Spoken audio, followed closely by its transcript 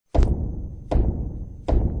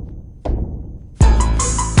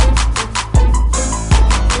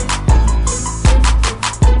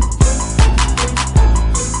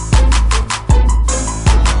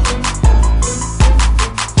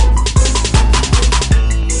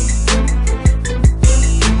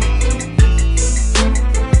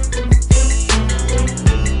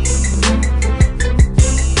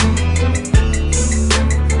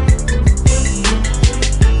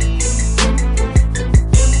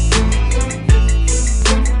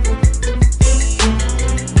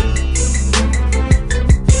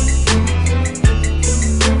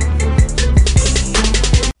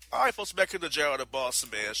Gerald, the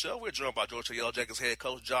Bossman Show. We're joined by Georgia Yellow Jackets head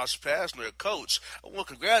coach Josh Pastner. Coach, I want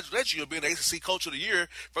to congratulate you on being the ACC Coach of the Year,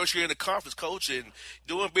 first year in the conference, Coach, and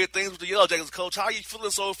doing big things with the Yellow Jackets, Coach. How are you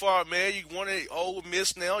feeling so far, man? You won at Ole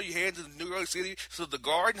Miss now. You headed to New York City to the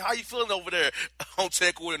Garden. How are you feeling over there on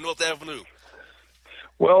Techwood and North Avenue?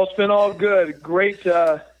 Well, it's been all good. Great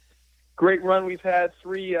run we've had.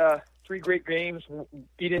 Three great games.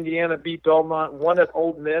 Beat Indiana, beat Belmont, won at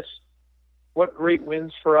Ole Miss. What great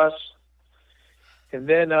wins for us. And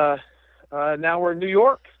then now we're in New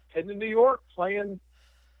York, heading to New York, playing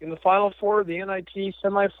in the Final Four of the NIT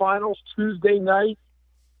semifinals Tuesday night,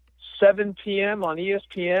 7 p.m. on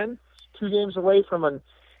ESPN. 2 games away from an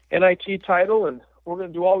NIT title, and we're going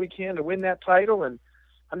to do all we can to win that title. And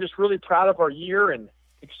I'm just really proud of our year and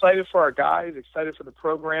excited for our guys, excited for the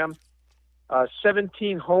program.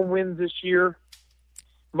 17 home wins this year,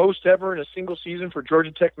 most ever in a single season for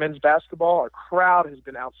Georgia Tech men's basketball. Our crowd has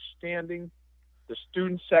been outstanding. The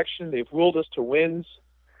student section, they've willed us to wins.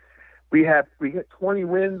 We hit 20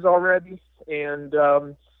 wins already, and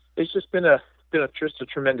it's just been just a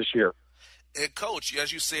tremendous year. And, Coach,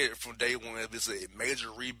 as you said from day one, it's a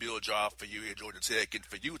major rebuild job for you at Georgia Tech, and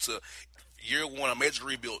for you to year one, a major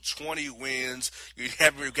rebuild, 20 wins. You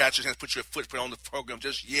haven't really got your chance to put your footprint on the program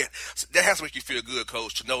just yet. So that has to make you feel good,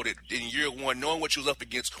 Coach, to know that in year one, knowing what you was up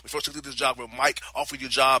against, when you first took this job, when Mike offered you a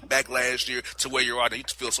job back last year to where you are now, you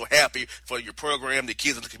feel so happy for your program, the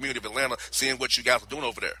kids in the community of Atlanta, seeing what you guys are doing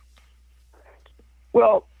over there.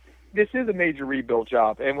 Well, this is a major rebuild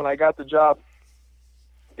job, and when I got the job,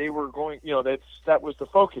 they were going, that was the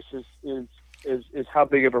focus is how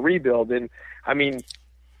big of a rebuild. And I mean,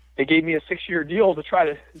 they gave me a 6-year deal to try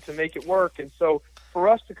to make it work. And so for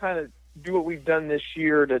us to kind of do what we've done this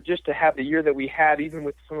year, to have the year that we had, even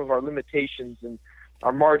with some of our limitations and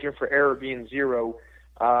our margin for error being 0,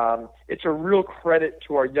 it's a real credit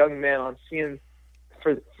to our young men on seeing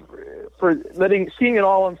it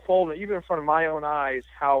all unfold, even in front of my own eyes,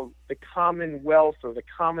 how the commonwealth or the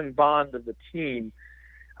common bond of the team,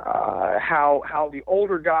 how the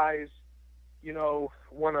older guys,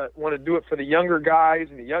 want to do it for the younger guys,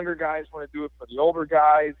 and the younger guys want to do it for the older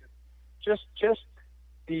guys. Just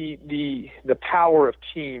the power of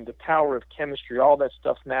team, the power of chemistry, all that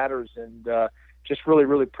stuff matters, and just really,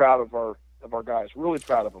 really proud of our guys. Really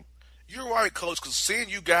proud of them. You're right, Coach, because seeing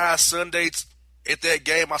you guys Sundays at that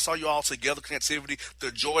game, I saw you all together, connectivity,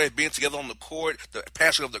 the joy of being together on the court, the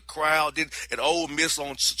passion of the crowd. Then at Ole Miss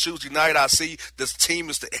on Tuesday night, I see this team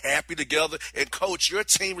is happy together. And, Coach, your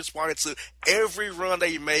team responded to every run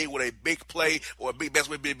they made with a big play or a big best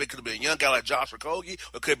way. It could have been a young guy like Josh Rakogi,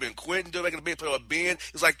 or it could have been Quentin making a big play, or Ben.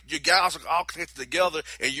 It's like your guys are all connected together,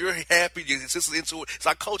 and you're happy. You're insistent into it. It's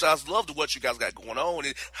like, Coach, I love what you guys got going on.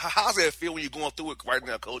 And how's that feel when you're going through it right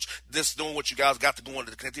now, Coach? Just knowing what you guys got to go on,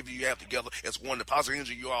 the connectivity you have together as one, the positive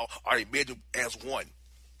energy you all are emitting as one.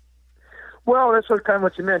 Well, that's kind of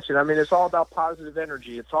what you mentioned. I mean, it's all about positive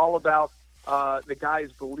energy. It's all about the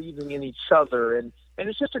guys believing in each other, and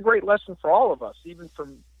it's just a great lesson for all of us, even for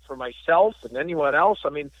myself and anyone else. I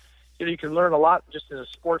mean, you can learn a lot just in a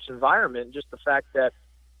sports environment. Just the fact that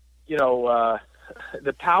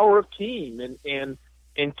the power of team and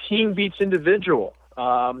team beats individual,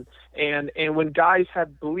 and when guys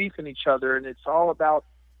have belief in each other, and it's all about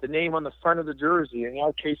the name on the front of the jersey. In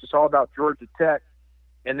our case, it's all about Georgia Tech,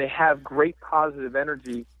 and they have great positive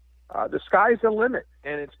energy. The sky's the limit,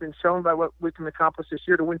 and it's been shown by what we can accomplish this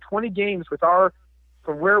year to win 20 games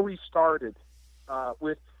from where we started,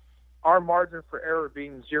 with our margin for error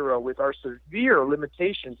being 0, with our severe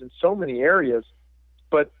limitations in so many areas.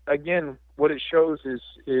 But again, what it shows is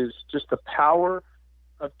just the power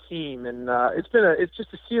of team, and it's just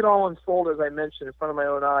to see it all unfold, as I mentioned, in front of my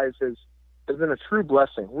own eyes has been a true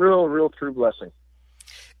blessing, real true blessing.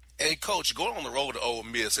 Hey, Coach, going on the road to Ole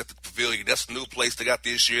Miss at the Pavilion, that's a new place they got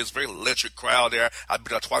this year. It's a very electric crowd there. I've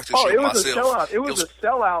been there twice this year myself. It was a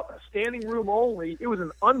sellout, standing room only. It was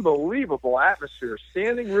an unbelievable atmosphere,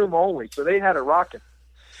 standing room only. So they had it rocking.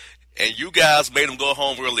 And you guys made them go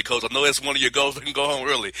home early, Coach. I know that's one of your goals, they can go home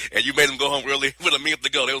early. And you made them go home early with a minute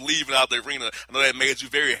to go. They were leaving out the arena. I know that made you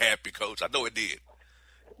very happy, Coach. I know it did.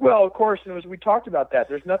 Well, of course, and we talked about that.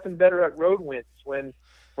 There's nothing better at road wins when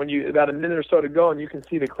you about a minute or so to go and you can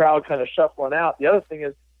see the crowd kind of shuffling out. The other thing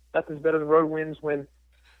is nothing's better than road wins when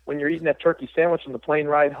you're eating that turkey sandwich on the plane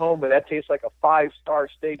ride home, but that tastes like a 5-star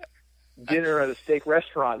steak dinner at a steak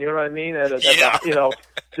restaurant. You know what I mean?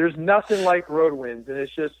 There's nothing like road wins, and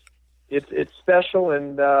it's special,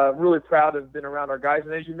 and really proud to have been around our guys.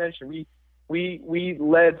 And as you mentioned, we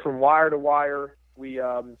led from wire to wire. We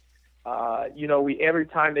every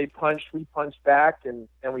time they punched, we punched back, and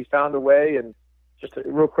we found a way. And just a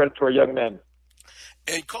real credit to our young men.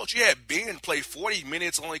 And, Coach, you had Ben play 40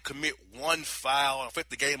 minutes, only commit one foul, and affect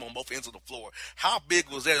the game on both ends of the floor. How big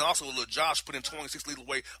was that? And also, Josh put in 26 lead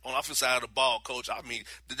away on the offensive side of the ball, Coach. I mean,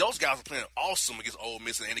 those guys are playing awesome against Ole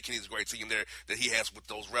Miss, and Andy Kenny's a great team there that he has with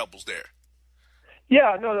those Rebels there.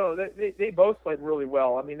 Yeah, no, they both played really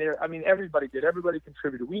well. I mean, everybody did. Everybody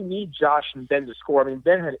contributed. We need Josh and Ben to score. I mean,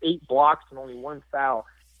 Ben had 8 blocks and only 1 foul.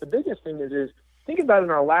 The biggest thing is think about in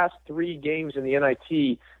our last 3 games in the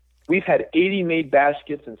NIT, we've had 80 made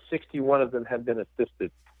baskets and 61 of them have been assisted.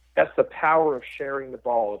 That's the power of sharing the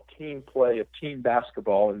ball, of team play, of team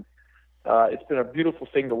basketball, and it's been a beautiful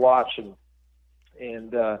thing to watch.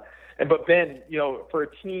 But Ben, for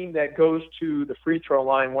a team that goes to the free throw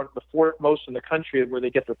line, one of the 4th most in the country where they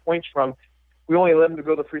get their points from, we only let them to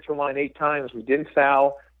go to the free throw line 8 times. We didn't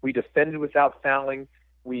foul. We defended without fouling.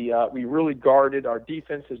 We really guarded. Our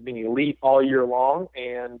defense has been elite all year long,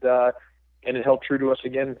 and it held true to us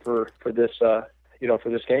again for this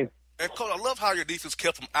game. And, Coach, I love how your defense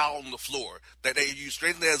kept them out on the floor. That you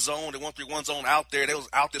straightened that zone, the 1-3-1 zone out there. They was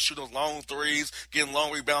out there shooting those long threes, getting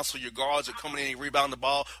long rebounds for your guards are coming in and rebounding the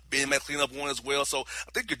ball, being able to clean up one as well. So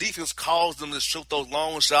I think your defense caused them to shoot those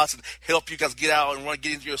long shots and help you guys get out and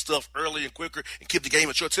get into your stuff early and quicker and keep the game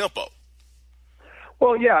at your tempo.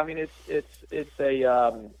 Well, yeah, I mean, it's a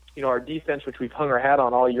our defense, which we've hung our hat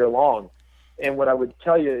on all year long. And what I would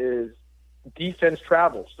tell you is, defense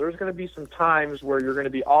travels. There's going to be some times where you're going to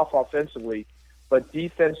be off offensively, but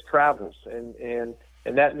defense travels, and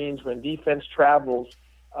that means when defense travels,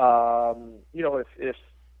 if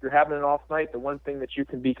you're having an off night, the one thing that you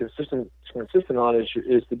can be consistent on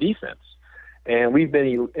is the defense. And we've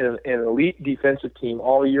been an elite defensive team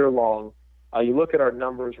all year long. You look at our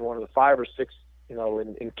numbers; we're one of the 5 or 6,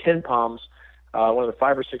 in Ken Palms, one of the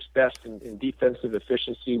 5 or 6 best in defensive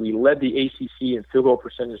efficiency. We led the ACC in field goal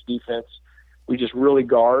percentage defense. We just really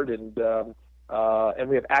guard, and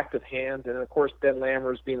we have active hands. And, of course, Ben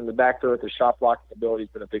Lammers being in the back door with the shot blocking ability has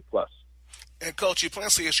been a big plus. And, Coach, you play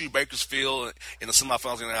CSU Bakersfield in the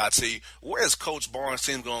semifinals in the NIT. Where is Coach Barnes'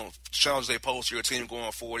 team going to challenge they pose to your team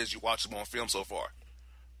going forward as you watch them on film so far?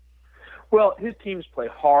 Well, his teams play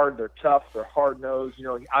hard. They're tough. They're hard-nosed.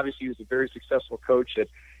 Obviously he was a very successful coach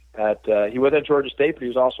he was at Georgia State, but he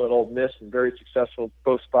was also at Ole Miss and very successful at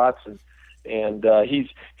both spots. And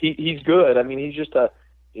he's good. I mean,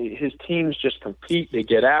 his teams just compete. They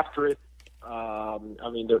get after it.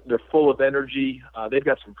 They're full of energy. They've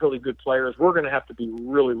got some really good players. We're going to have to be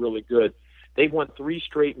really, really good. They've won 3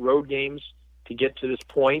 straight road games to get to this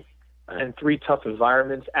point, and 3 tough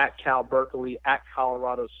environments at Cal Berkeley, at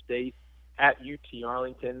Colorado State, at UT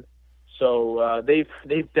Arlington. So they've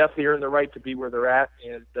definitely earned the right to be where they're at,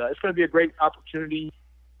 and it's going to be a great opportunity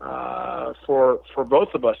for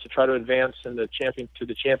both of us to try to advance to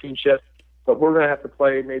the championship. But we're going to have to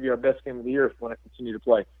play maybe our best game of the year if we want to continue to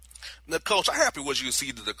play. Now, Coach, how happy was you to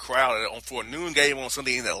see the crowd for a noon game on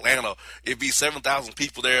Sunday in Atlanta? It'd be 7,000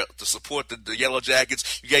 people there to support the Yellow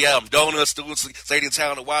Jackets. You got them donuts, students stayed in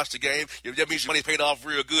town to watch the game. That means your money paid off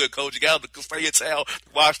real good, Coach. You got to stay in town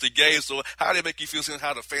to watch the game. So how did it make you feel seeing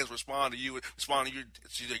how the fans respond to you, respond to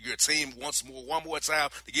your team one more time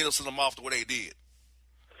to get us to them off the way they did?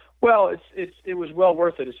 Well, it was well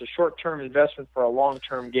worth it. It's a short-term investment for a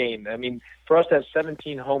long-term gain. I mean, for us to have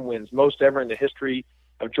 17 home wins, most ever in the history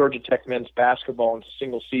of Georgia Tech men's basketball in a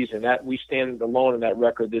single season, that we stand alone in that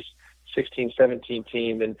record, this 16-17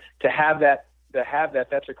 team. And to have that,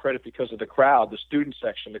 that's a credit because of the crowd, the student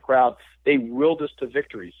section, the crowd. They willed us to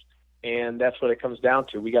victories, and that's what it comes down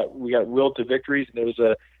to. We got willed to victories, and it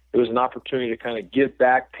was an opportunity to kind of give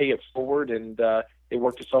back, pay it forward, and it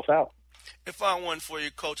worked itself out. If I one for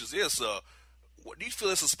you, coaches, is what do you feel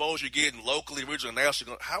this exposure you're getting locally, regionally,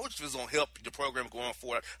 nationally? How much is it going to help the program going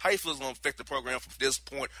forward? How do you feel it's going to affect the program from this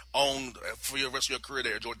point on for your rest of your career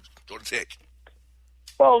there at Georgia Tech?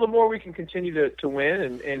 Well, the more we can continue to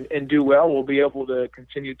win and do well, we'll be able to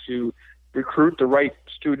continue to recruit the right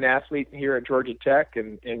student athlete here at Georgia Tech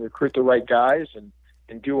and recruit the right guys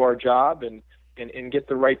and do our job and get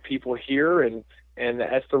the right people here and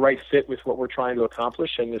that's the right fit with what we're trying to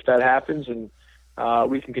accomplish. And if that happens, and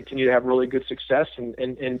we can continue to have really good success and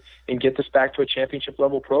get this back to a championship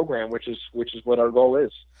level program, which is what our goal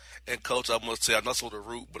is. And Coach, I must say, I'm not so to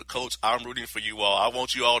root, but Coach, I'm rooting for you all. I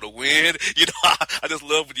want you all to win. You know, I just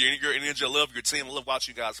love your energy. I love your team. I love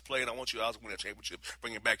watching you guys play, and I want you guys to win a championship,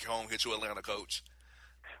 bring it back home, hit you Atlanta, Coach.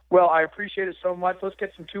 Well, I appreciate it so much. Let's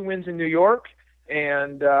get some 2 wins in New York,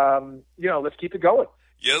 and let's keep it going.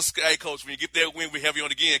 Yes, hey, Coach, when you get that win, we have you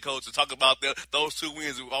on again, Coach, to talk about those 2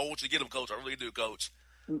 wins. I want you to get them, Coach. I really do, Coach.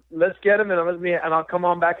 let's get him, and I'll come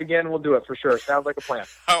on back again, and we'll do it for sure. Sounds like a plan.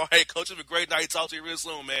 All right, Coach. Have a great night. Talk to you real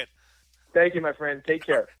soon, man. Thank you, my friend. Take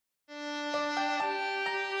care.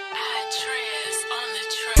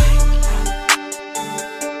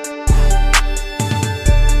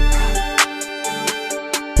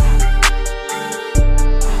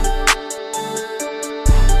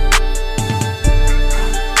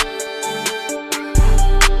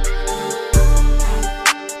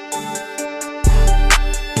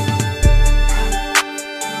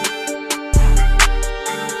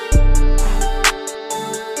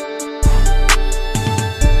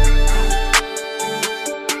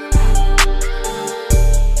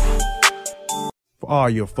 All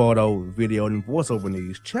your photo, video, and voiceover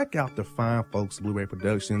needs, check out the fine folks at Blueberry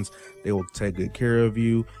Productions. They will take good care of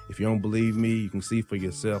you. If you don't believe me, you can see for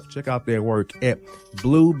yourself. Check out their work at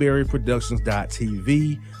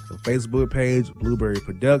blueberryproductions.tv, the Facebook page, Blueberry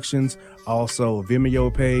Productions, also a Vimeo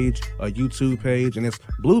page, a YouTube page, and it's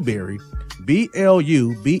Blueberry,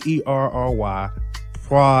 BLUBERRY,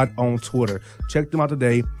 Prod on Twitter. Check them out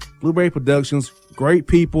today. Blueberry Productions, great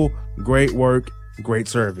people, great work, great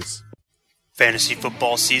service. Fantasy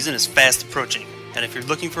football season is fast approaching, and if you're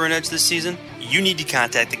looking for an edge this season, you need to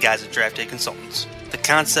contact the guys at Draft Day Consultants. The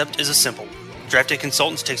concept is a simple one. Draft Day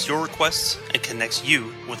Consultants takes your requests and connects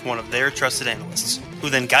you with one of their trusted analysts,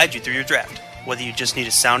 who then guide you through your draft, whether you just need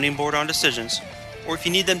a sounding board on decisions, or if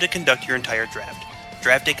you need them to conduct your entire draft.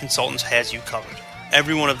 Draft Day Consultants has you covered.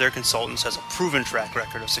 Every one of their consultants has a proven track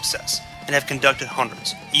record of success, and have conducted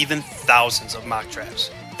hundreds, even thousands of mock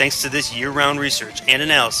drafts. Thanks to this year-round research and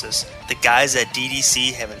analysis, the guys at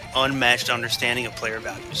DDC have an unmatched understanding of player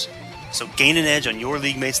values. So gain an edge on your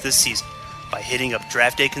league mates this season by hitting up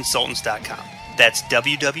draftdayconsultants.com. That's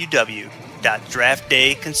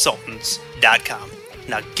www.draftdayconsultants.com.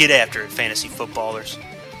 Now get after it, fantasy footballers.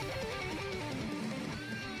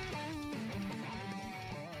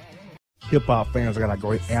 Hip-hop fans, I got a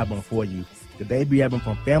great album for you. The debut album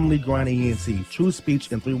from Family Grind ENT, True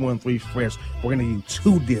Speech and 313 Fresh. We're going to give you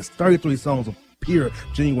 2 discs, 33 songs of pure,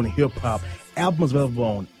 genuine hip-hop. Albums available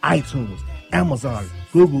on iTunes, Amazon,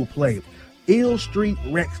 Google Play,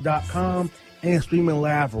 illstreetrex.com, and streaming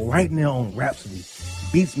live right now on Rhapsody,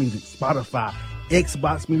 Beats Music, Spotify,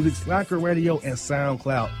 Xbox Music, Slacker Radio, and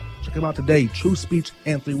SoundCloud. Check them out today. True Speech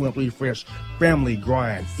and 313 Fresh. Family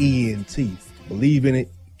Grind ENT. Believe in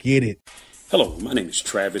it. Get it. Hello, my name is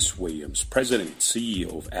Travis Williams, President and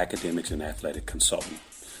CEO of Academics and Athletic Consulting,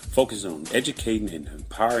 focusing on educating and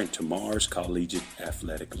empowering tomorrow's collegiate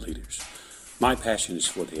athletic leaders. My passion is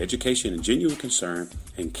for the education and genuine concern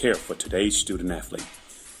and care for today's student athlete.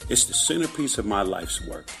 It's the centerpiece of my life's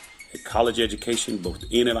work. A college education, both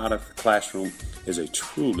in and out of the classroom, is a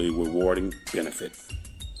truly rewarding benefit.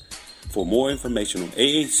 For more information on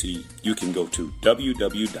AAC, you can go to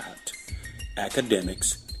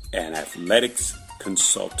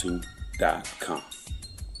www.academicsandathleticsconsulting.com.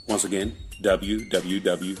 Once again,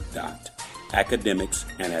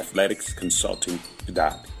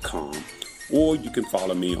 www.academicsandathleticsconsulting.com. Or you can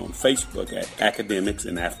follow me on Facebook at Academics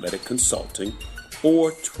and Athletic Consulting,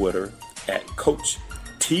 or Twitter at Coach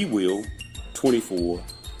TWill24,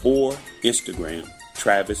 or Instagram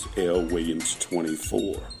Travis L. Williams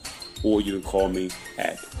 24. Or you can call me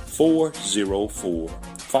at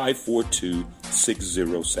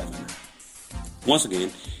 404-542-6079. Once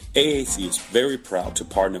again, AAC is very proud to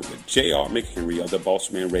partner with J.R. McHenry of the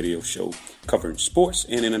Bossman Radio Show, covering sports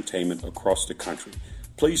and entertainment across the country.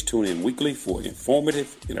 Please tune in weekly for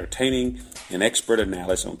informative, entertaining, and expert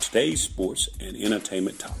analysis on today's sports and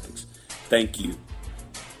entertainment topics. Thank you.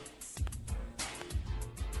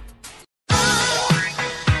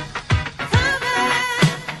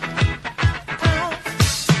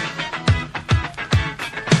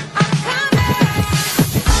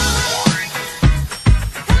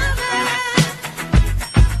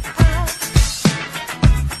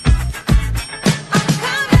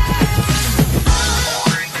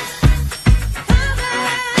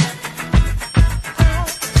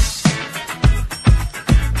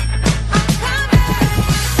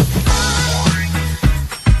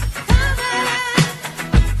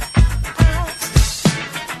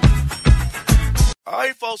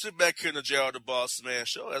 Folks, we're back here in the JR the Bossman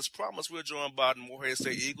Show. As promised, we're joined by the Morehead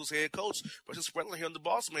State Eagles head coach, Brandon Spratling, here on the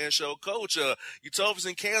Bossman Show. Coach, you told us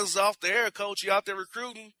in Kansas off the air, Coach, you out there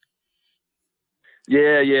recruiting?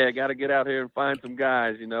 Yeah, got to get out here and find some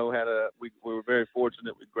guys. You know, we were very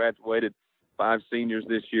fortunate. We graduated 5 seniors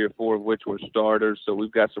this year, 4 of which were starters. So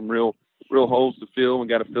we've got some real holes to fill. We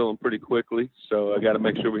got to fill them pretty quickly. So I got to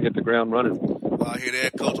make sure we hit the ground running. I hear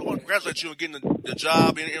that, Coach. I want to congratulate you on getting the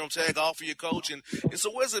job in tag off for your coach. And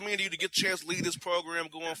so what does it mean to you to get a chance to lead this program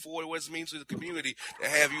going forward? What does it mean to the community to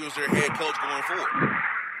have you as their head coach going forward?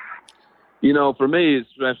 For me,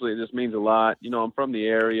 especially, it just means a lot. I'm from the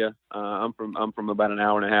area. I'm from about an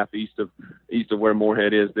hour and a half east of where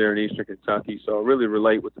Moorhead is there in eastern Kentucky. So I really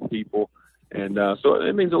relate with the people. And so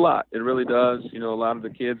it means a lot. It really does. A lot of the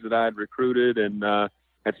kids that I had recruited and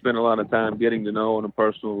had spent a lot of time getting to know on a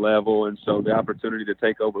personal level. And so the opportunity to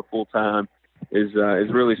take over full time is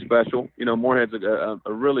really special. Moorhead's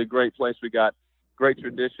a really great place. We got great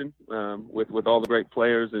tradition with all the great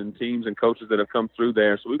players and teams and coaches that have come through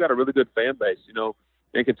there. So we've got a really good fan base.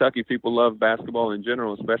 In Kentucky, people love basketball in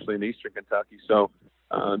general, especially in eastern Kentucky. So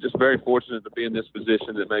just very fortunate to be in this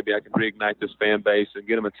position that maybe I can reignite this fan base and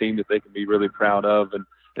get them a team that they can be really proud of and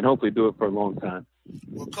hopefully do it for a long time.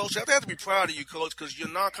 Well, Coach, I have to be proud of you, Coach, because your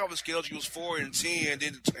non-conference schedule, you was 4-10,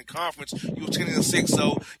 then in conference, you was 10-6,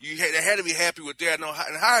 so they had to be happy with that. And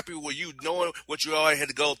how happy were you knowing what you already had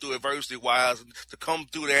to go through adversity-wise to come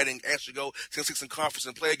through that and actually go 10-6 in conference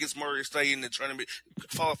and play against Murray State in the tournament,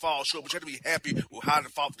 fall short, but you had to be happy with how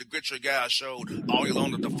the grit your guys showed all year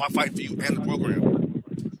long to fight for you and the program.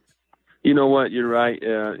 You know what? You're right.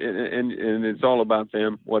 And it's all about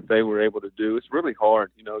them, what they were able to do. It's really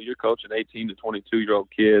hard. You're coaching 18 to 22-year-old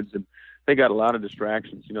kids, and they got a lot of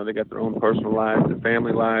distractions. They got their own personal lives, their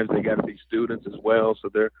family lives. They got to be students as well. So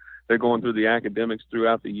they're going through the academics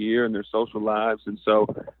throughout the year and their social lives. And so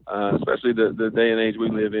especially the day and age we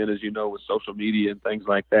live in, as you know, with social media and things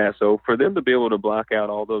like that. So for them to be able to block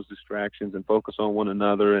out all those distractions and focus on one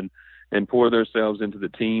another and pour themselves into the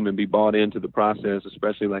team and be bought into the process,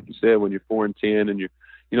 especially like you said, when you're 4-10 and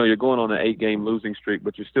you're going on an 8-game losing streak,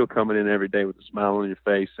 but you're still coming in every day with a smile on your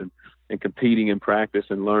face and competing in practice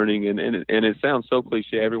and learning. And it sounds so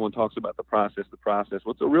cliche. Everyone talks about the process.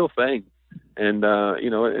 Well, it's a real thing. And,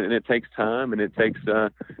 and it takes time and it takes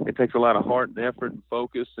a lot of heart and effort and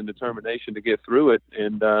focus and determination to get through it.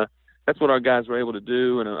 And, that's what our guys were able to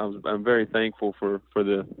do, and I'm very thankful for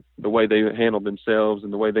the way they handled themselves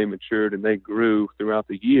and the way they matured and they grew throughout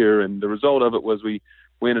the year. And the result of it was we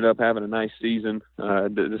ended up having a nice season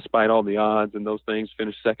despite all the odds and those things.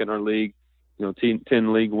 Finished second in our league,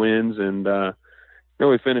 10 league wins, and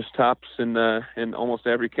we finished tops in almost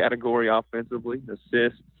every category offensively: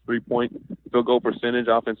 assists, 3-point field goal percentage,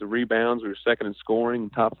 offensive rebounds. We were second in scoring,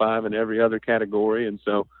 top 5 in every other category, and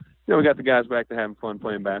so. We got the guys back to having fun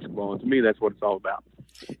playing basketball, and to me, that's what it's all about.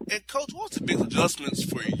 And, Coach, what's the big adjustments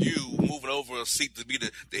for you moving over a seat to be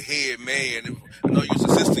the head man? I know you're an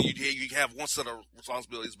assistant, you have one set of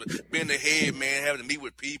responsibilities, but being the head man, having to meet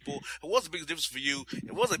with people, what's the biggest difference for you?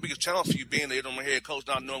 And what's the biggest challenge for you being the head coach,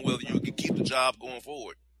 not knowing whether you can keep the job going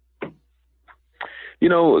forward?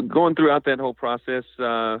 Going throughout that whole process,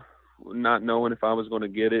 not knowing if I was going to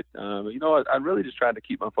get it, I really just tried to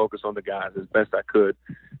keep my focus on the guys as best I could.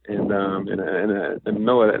 And I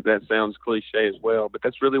know that sounds cliche as well, but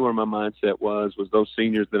that's really where my mindset was those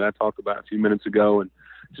seniors that I talked about a few minutes ago, and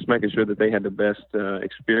just making sure that they had the best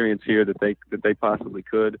experience here that they possibly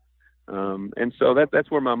could. And so that's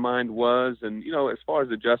where my mind was. And, as far as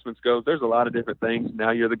adjustments goes, there's a lot of different things. Now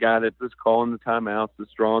you're the guy that's calling the timeouts,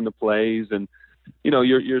 that's drawing the plays, and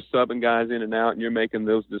you're subbing guys in and out, and you're making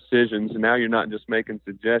those decisions. And now you're not just making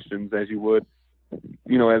suggestions as you would,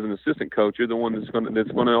 as an assistant coach. You're the one that's going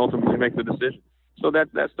to ultimately make the decision. So that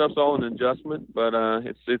stuff's all an adjustment, but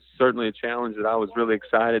it's certainly a challenge that I was really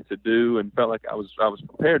excited to do and felt like I was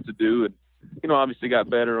prepared to do, and obviously got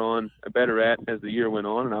better at as the year went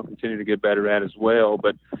on, and I'll continue to get better at as well.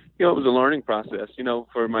 But it was a learning process.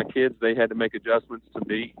 For my kids, they had to make adjustments to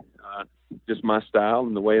me, just my style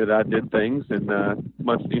and the way that I did things, and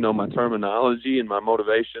my terminology and my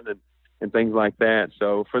motivation and things like that.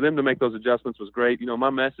 So for them to make those adjustments was great.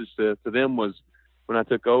 My message to them was, when I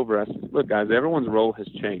took over, I said, look, guys, everyone's role has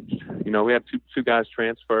changed. We had two guys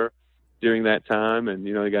transfer during that time, and,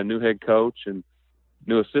 they got a new head coach and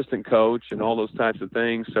new assistant coach and all those types of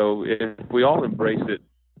things. So if we all embrace it,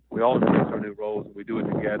 we all embrace our new roles, and we do it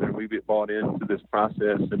together, and we get bought into this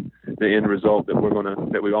process and the end result that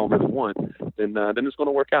we all really want, then it's going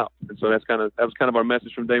to work out. And so that was kind of our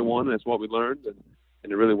message from day one. And that's what we learned,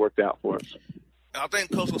 and it really worked out for us. I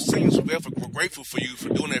think Coach, those seniors were grateful for you for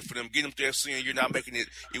doing that for them, getting them through their senior year, not making it.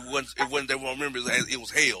 It wasn't. They won't remember it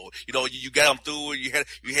was hell. You got them through it.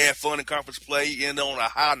 You had fun in conference play. You ended on a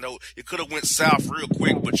high note. It could have went south real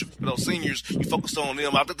quick, but for those seniors, you focused on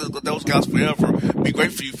them. I think that those guys forever be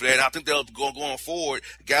grateful for you for that. And I think they'll going forward.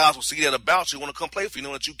 Guys will see that about you, want to come play for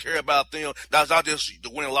you, that you care about them. That's not just the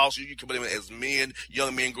win and loss. You can play them as men,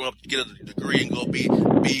 young men, grow up, get a degree, and go be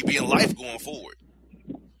in life going forward.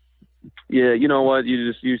 Yeah, you know what?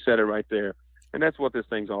 You said it right there. And that's what this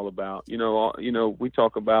thing's all about. We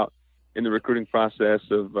talk about in the recruiting process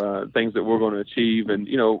of things that we're going to achieve, and,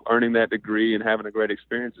 earning that degree and having a great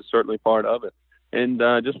experience is certainly part of it. And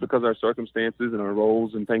just because our circumstances and our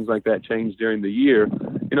roles and things like that changed during the year,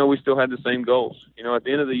 we still had the same goals. At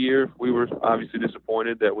the end of the year, we were obviously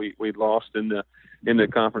disappointed that we'd lost in the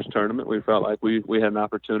conference tournament. We felt like we had an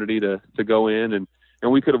opportunity to go in and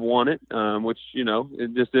we could have won it, which,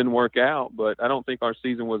 it just didn't work out. But I don't think our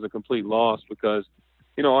season was a complete loss because,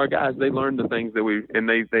 our guys, they learned the things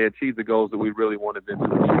that they achieved the goals that we really wanted them to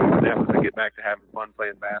achieve. And that was to get back to having fun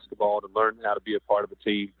playing basketball, to learn how to be a part of a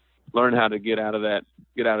team, learn how to get out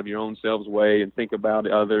of your own selves way and think about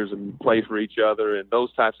others and play for each other and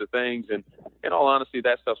those types of things. And in all honesty,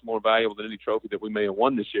 that stuff's more valuable than any trophy that we may have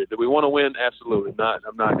won this year. Did we want to win? Absolutely not.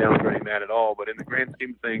 I'm not downgrading that at all. But in the grand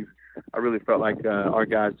scheme of things, I really felt like our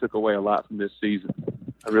guys took away a lot from this season.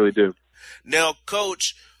 I really do. Now,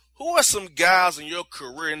 Coach, who are some guys in your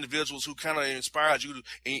career, individuals who kind of inspired you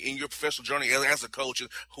in your professional journey as a coach, and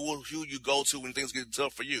who you go to when things get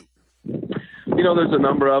tough for you? There's a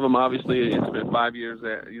number of them. Obviously, it's been 5 years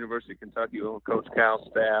at University of Kentucky on Coach Cal's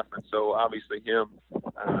staff, and so obviously him,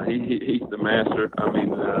 he's the master. I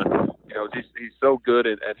mean, he's so good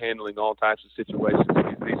at handling all types of situations.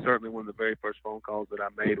 He's certainly one of the very first phone calls that I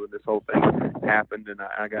made when this whole thing happened, and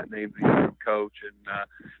I got named the interim coach.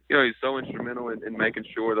 And he's so instrumental in making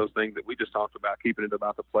sure those things that we just talked about, keeping it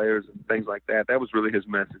about the players and things like that. That was really his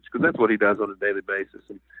message, because that's what he does on a daily basis,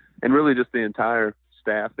 and really just the entire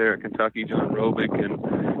staff there at Kentucky, John Robick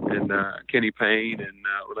and Kenny Payne and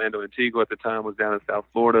Orlando Antigua at the time was down in South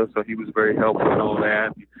Florida, so he was very helpful in all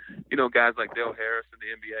that. Guys like Dale Harris in the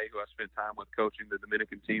NBA, who I spent time with coaching the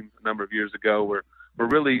Dominican team a number of years ago, were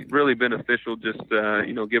really, really beneficial, just,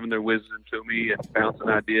 giving their wisdom to me and bouncing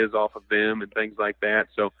ideas off of them and things like that.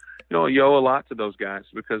 So, you owe a lot to those guys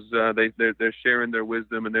because they're sharing their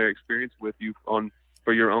wisdom and their experience with you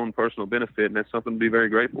for your own personal benefit, and that's something to be very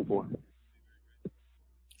grateful for.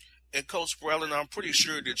 And Coach Spradlin, I'm pretty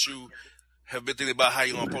sure that you have been thinking about how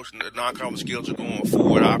you're going to approach the non-conference schedule going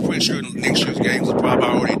forward. I'm pretty sure next year's games are probably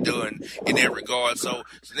already done in that regard. So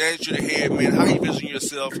that's you ahead, man. How you vision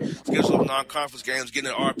yourself scheduling non-conference games,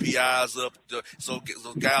 getting the RPIs up, so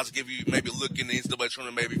guys give you maybe a look in the NCAA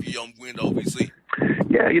tournament, maybe if you're young window OVC?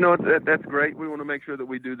 Yeah, that's great. We want to make sure that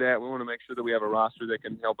we do that. We want to make sure that we have a roster that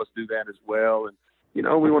can help us do that as well. And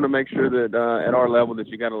we want to make sure that at our level that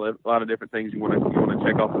you got a lot of different things you want to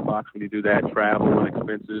check off the box when you do that, travel and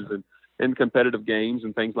expenses and competitive games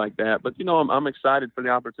and things like that. But, I'm excited for the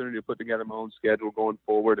opportunity to put together my own schedule going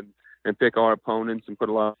forward and pick our opponents and put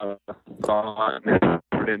a lot of thought and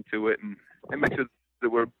effort into it and make sure that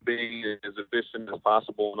we're being as efficient as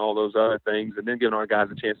possible and all those other things, and then giving our guys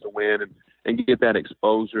a chance to win and get that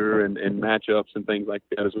exposure and matchups and things like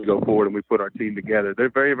that as we go forward and we put our team together. They're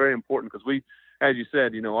very, very important because as you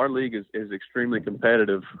said, our league is extremely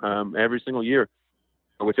competitive every single year.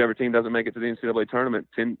 Whichever team doesn't make it to the NCAA tournament,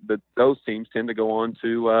 those teams tend to go on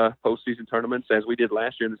to postseason tournaments, as we did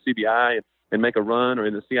last year in the CBI, and make a run, or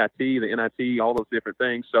in the CIT, the NIT, all those different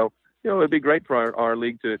things. So, it'd be great for our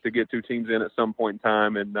league to get two teams in at some point in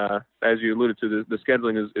time. And as you alluded to, the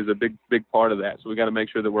scheduling is a big part of that. So we got to make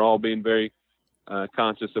sure that we're all being very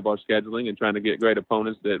conscious of our scheduling and trying to get great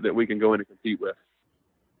opponents that we can go in and compete with.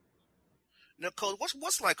 Now, Coach,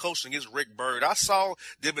 what's like coaching against Rick Byrd? I saw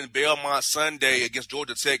them in Belmont Sunday against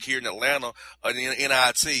Georgia Tech here in Atlanta in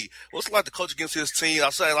NIT. What's it like to coach against his team?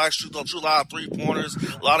 I say like shoot a lot of 3-pointers,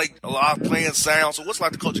 a lot of playing sound. So what's it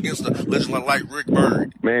like to coach against a legend like Rick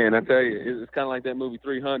Byrd? Man, I tell you, it's kind of like that movie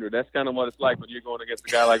 300. That's kind of what it's like when you're going against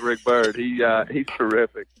a guy like Rick Byrd. He's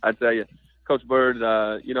terrific. I tell you, Coach Byrd,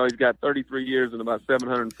 he's got 33 years and about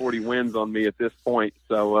 740 wins on me at this point.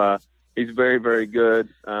 So, he's very, very good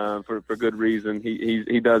for good reason.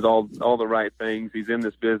 He does all the right things. He's in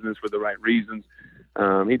this business for the right reasons.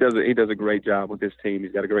 He does a great job with his team.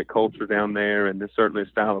 He's got a great culture down there, and there's certainly a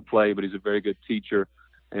style of play. But he's a very good teacher,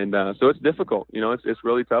 and so it's difficult. It's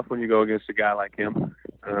really tough when you go against a guy like him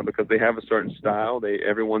because they have a certain style. He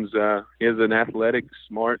has an athletic,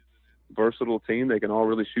 smart, versatile team. They can all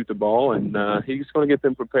really shoot the ball, and he's going to get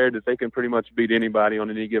them prepared that they can pretty much beat anybody on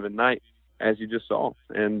any given night, as you just saw.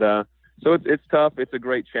 And so it's tough. It's a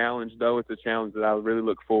great challenge, though. It's a challenge that I really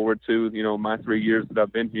look forward to. My 3 years that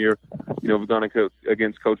I've been here, we've gone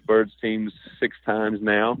against Coach Byrd's teams 6 times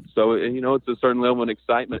now. So, it's a certain level of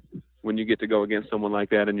excitement when you get to go against someone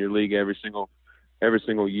like that in your league every single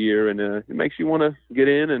year. And it makes you want to get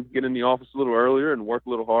in the office a little earlier and work a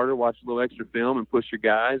little harder, watch a little extra film and push your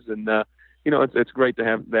guys. And, it's great to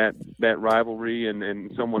have that rivalry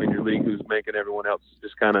and someone in your league who's making everyone else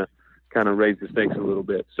just kind of kind of raise the stakes a little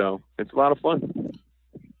bit. So it's a lot of fun.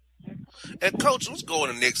 And Coach, what's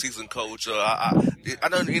going on next season, Coach? I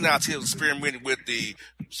know the NIT is experimenting with the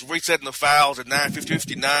resetting the fouls at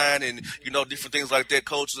 9:59 and different things like that,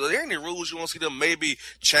 Coach. Are there any rules you want to see them maybe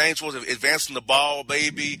change towards advancing the ball,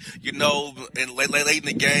 maybe and late in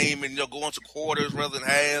the game, and going to quarters rather than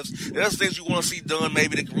halves? There's things you want to see done,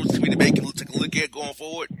 maybe that the rules committee may take a look at going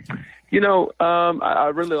forward.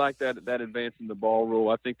 I really like that advancing the ball rule.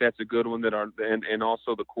 I think that's a good one and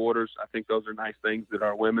also the quarters. I think those are nice things that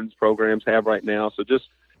our women's programs have right now. So just,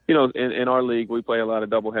 in our league, we play a lot of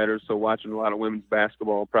doubleheaders. So watching a lot of women's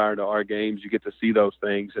basketball prior to our games, you get to see those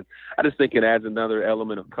things. And I just think it adds another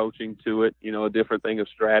element of coaching to it, a different thing of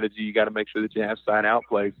strategy. You got to make sure that you have side out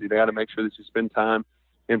plays. You got to make sure that you spend time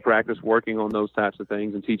in practice working on those types of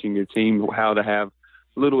things and teaching your team how to have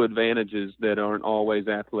little advantages that aren't always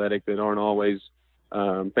athletic, that aren't always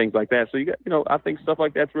things like that. So you got, I think stuff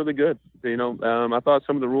like that's really good. I thought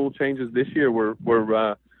some of the rule changes this year were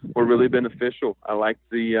really beneficial. I liked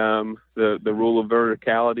the rule of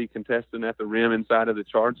verticality, contesting at the rim inside of the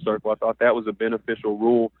charge circle. I thought that was a beneficial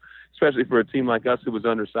rule, especially for a team like us who was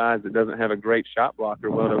undersized that doesn't have a great shot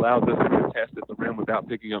blocker. Well, it allows us to contest at the rim without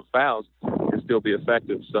picking up fouls and still be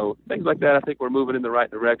effective. So things like that, I think we're moving in the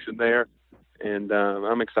right direction there. And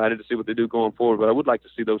I'm excited to see what they do going forward. But I would like to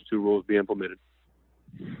see those two rules be implemented.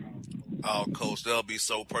 Oh, Coach, that'll be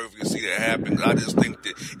so perfect to see that happen. I just think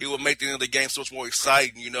that it will make the end of the game so much more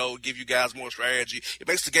exciting, give you guys more strategy. It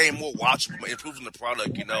makes the game more watchable, improving the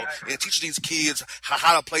product, and teaching these kids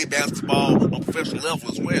how to play basketball on a professional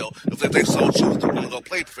level as well. If they so choose to want to go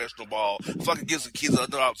play professional ball, it gives the kids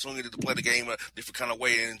another opportunity to play the game a different kind of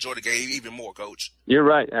way and enjoy the game even more, Coach. You're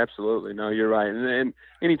right. Absolutely. No, you're right. And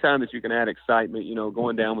any time that you can add excitement,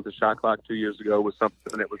 going down with the shot clock 2 years ago was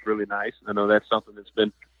something that was really nice. I know that's something that's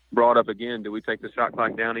been brought up again. Do we take the shot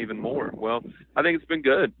clock down even more? Well, I think it's been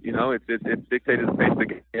good. It's dictated the pace of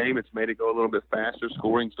the game. It's made it go a little bit faster.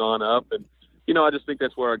 Scoring's gone up. And, I just think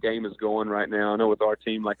that's where our game is going right now. I know with our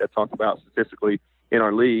team, like I talked about statistically in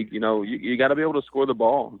our league, you got to be able to score the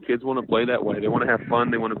ball. Kids want to play that way. They want to have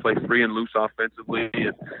fun. They want to play free and loose offensively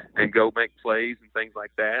and go make plays and things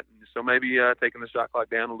like that. And so maybe taking the shot clock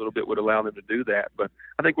down a little bit would allow them to do that. But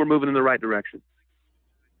I think we're moving in the right direction.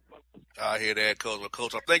 I hear that, Coach. Well,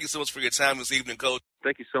 Coach, thank you so much for your time this evening, Coach.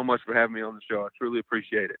 Thank you so much for having me on the show. I truly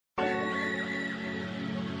appreciate it.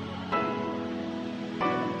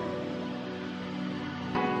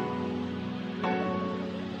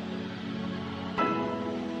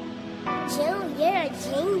 Jill, you're a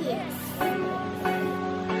genius.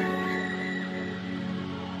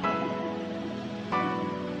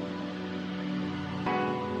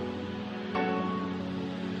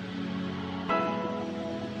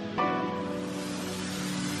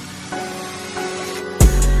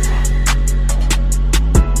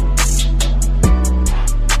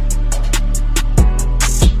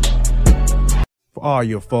 For all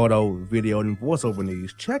your photo, video, and voiceover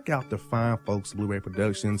needs, check out the fine folks at Blueberry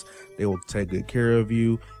Productions. They will take good care of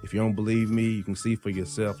you. If you don't believe me, you can see for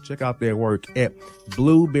yourself. Check out their work at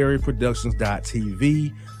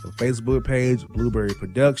blueberryproductions.tv, the Facebook page, Blueberry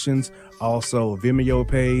Productions, also a Vimeo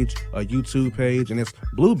page, a YouTube page, and it's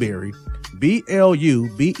Blueberry,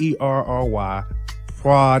 BLUBERRY,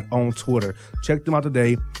 Prod on Twitter. Check them out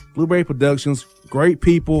today. Blueberry Productions, great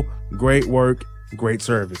people, great work, great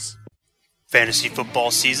service. Fantasy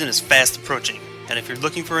football season is fast approaching, and if you're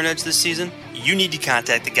looking for an edge this season, you need to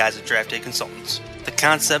contact the guys at Draft Day Consultants. The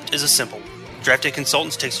concept is a simple one. Draft Day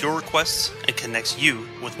Consultants takes your requests and connects you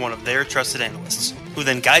with one of their trusted analysts, who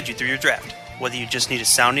then guide you through your draft. Whether you just need a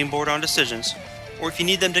sounding board on decisions, or if you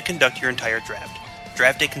need them to conduct your entire draft,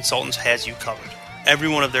 Draft Day Consultants has you covered. Every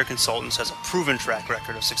one of their consultants has a proven track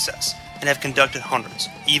record of success, and have conducted hundreds,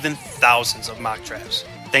 even thousands of mock drafts.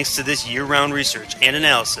 Thanks to this year-round research and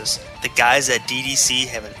analysis, the guys at DDC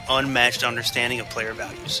have an unmatched understanding of player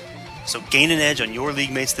values. So gain an edge on your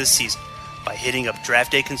league mates this season by hitting up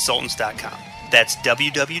draftdayconsultants.com. That's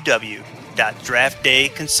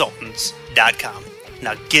www.draftdayconsultants.com.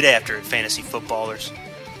 Now get after it, fantasy footballers.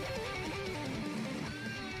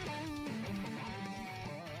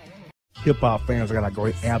 Hip-hop fans, I got a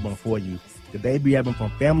great album for you. The debut album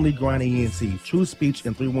from Family Grind ENT, True Speech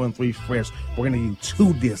and 313 Fresh. We're going to give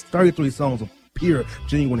you 2 discs, 33 songs of pure,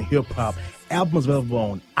 genuine hip-hop. Albums available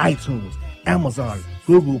on iTunes, Amazon,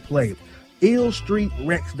 Google Play,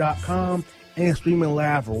 illstreetrex.com, and streaming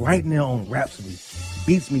live right now on Rhapsody,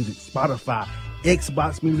 Beats Music, Spotify,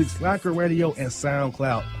 Xbox Music, Slacker Radio, and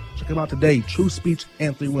SoundCloud. Check them out today, True Speech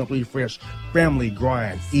and 313 Fresh, Family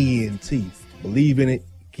Grind ENT. Believe in it,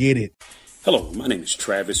 get it. Hello, my name is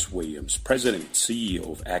Travis Williams, President and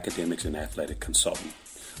CEO of Academics and Athletic Consulting,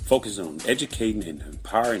 focusing on educating and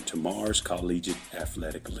empowering tomorrow's collegiate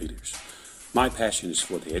athletic leaders. My passion is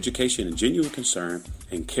for the education and genuine concern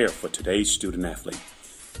and care for today's student athlete.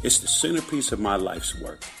 It's the centerpiece of my life's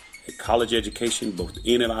work. A college education, both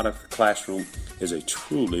in and out of the classroom, is a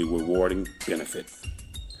truly rewarding benefit.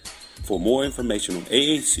 For more information on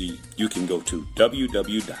AAC, you can go to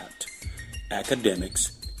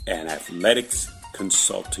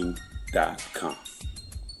www.academicsandathleticsconsulting.com.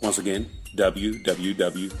 Once again,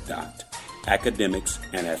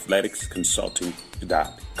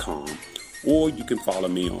 www.academicsandathleticsconsulting.com. Or you can follow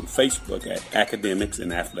me on Facebook at Academics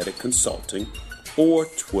and Athletic Consulting or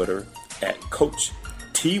Twitter at Coach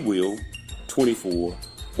TWill24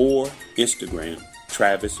 or Instagram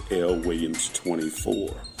Travis L. Williams 24.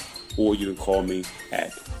 Or you can call me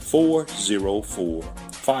at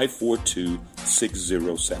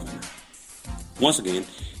 404-542-6079. Once again,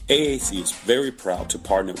 AAC is very proud to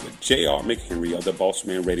partner with J.R. McHenry of the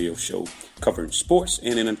Bossman Radio Show, covering sports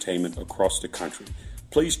and entertainment across the country.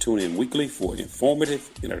 Please tune in weekly for informative,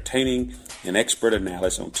 entertaining, and expert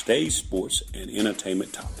analysis on today's sports and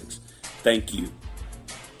entertainment topics. Thank you.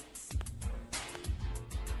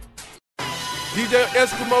 DJ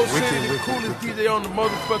Eskimo City, the coolest DJ on the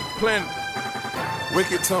motherfucking planet.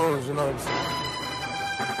 Wicked tones, you know what I'm saying?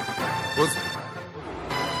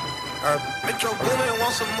 Metro Boomin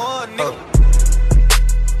want some more, nigga.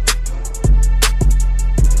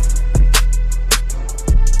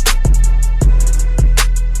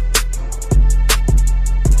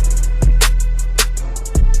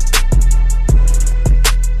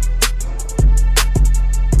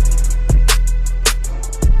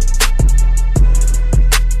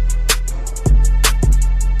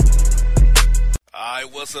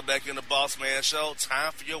 What's up, back in the Bossman Show?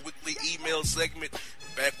 Time for your weekly email segment.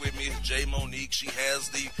 Back with me is Jay Monique. She has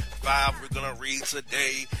the 5 we're going to read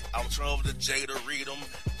today. I'll turn over to Jay to read them.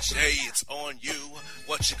 Jay, it's on you.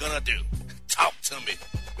 What you going to do? Talk to me.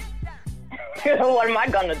 What am I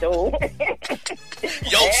going to do?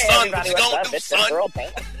 Yo, son, what you going to do, son?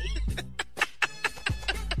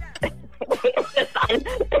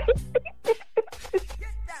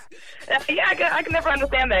 Yeah, I can never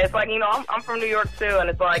understand that. It's like, I'm from New York too, and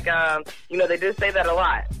it's like, they do say that a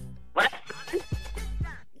lot. What?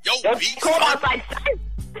 Yo, come outside, son.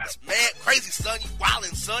 That's mad crazy, son. You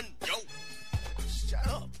wildin', son. Yo, shut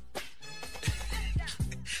up.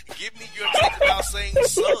 Give me your take about saying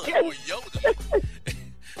son or yo to me.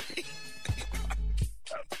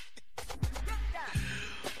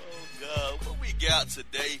 Oh, God. What we got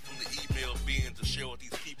today from the email being to share with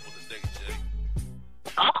these people today, Jay?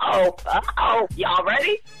 Uh-oh. Y'all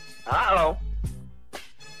ready? Uh-oh.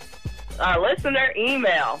 Listener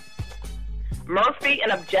email. Murphy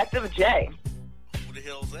and Objective J. Who the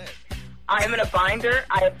hell's that? I am in a binder.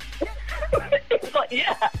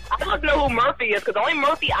 Yeah. I don't know who Murphy is, because the only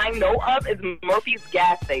Murphy I know of is Murphy's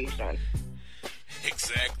gas station.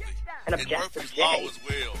 Exactly. And Murphy's J. Law as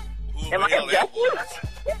well. Who am I objective?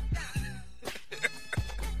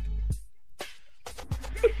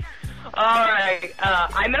 All right.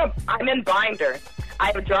 I'm in binder.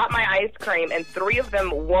 I have dropped my ice cream, and 3 of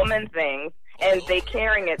them woman things, and they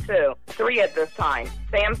carrying it too. 3 at this time.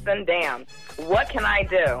 Samson, damn. What can I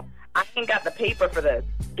do? I ain't got the paper for this.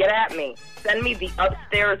 Get at me. Send me the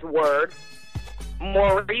upstairs word.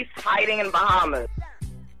 Maurice hiding in Bahamas.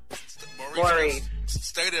 Maurice.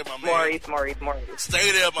 Stay there, my man. Maurice.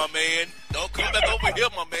 Stay there, my man. Don't come back over here,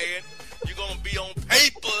 my man. You're going to be on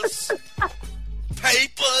papers. And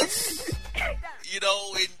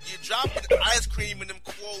you're dropping ice cream in them,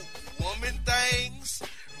 quote, woman things?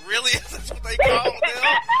 Really? That's what they call them?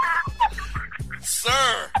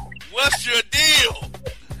 Sir, what's your deal?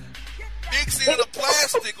 Mix in a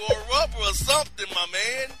plastic or rubber or something, my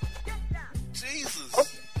man.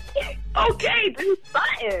 Jesus. Okay, do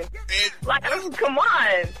something. Come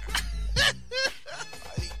on.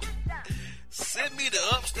 Send me the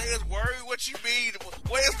upstairs word. What you mean?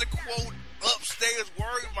 Where's the quote upstairs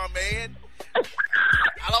word, my man?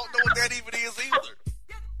 I don't know what that even is either.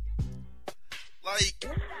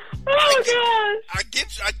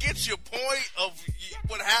 I get your point of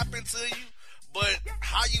what happened to you, but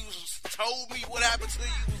how you told me what happened to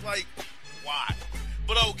you was like, why?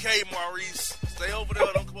 But okay, Maurice, stay over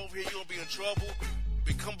there. Don't come over here. You're gonna be in trouble.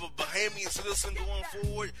 Become a Bahamian citizen going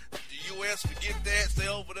forward. The U.S., forget that. Stay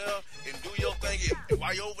over there and do your thing. And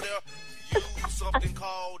while you're over there, use something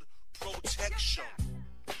called protection,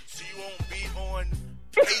 so you won't be on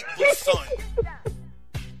paper, son.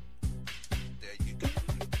 There you go.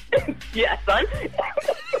 Yeah, son.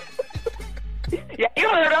 Yeah, you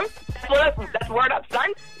heard him. That's That's word up,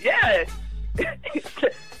 son. Yeah.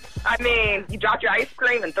 I mean, you dropped your ice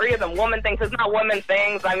cream, and 3 of them woman things. It's not woman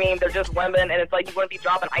things. I mean, they're just women, and it's like you wouldn't be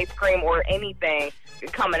dropping ice cream or anything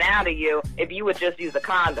coming out of you if you would just use a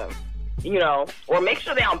condom, you know, or make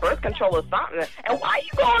sure they're on birth control or something. And why are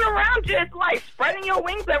you going around just, like, spreading your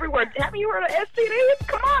wings everywhere? Haven't you heard of STDs?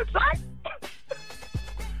 Come on, son.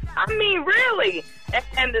 I mean, really.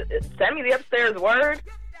 And send me the upstairs word?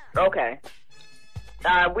 Okay.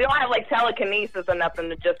 We don't have like telekinesis or nothing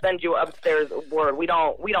to just send you upstairs word. We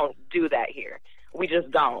don't do that here. We just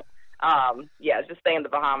don't. Yeah, just stay in the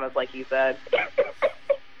Bahamas, like you said.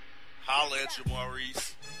 Holla at you,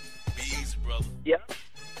 Maurice. Be easy, brother. Yep.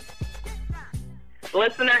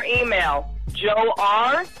 Listener email: Joe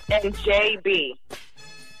R and JB.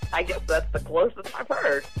 I guess that's the closest I've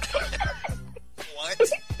heard. What?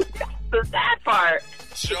 The sad part.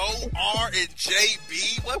 Joe R and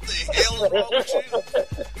JB? What the hell is wrong with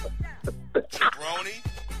you? Jabroni?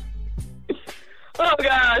 Oh,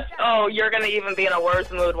 gosh. Oh, you're going to even be in a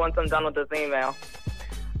worse mood once I'm done with this email.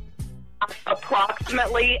 I'm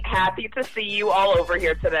approximately happy to see you all over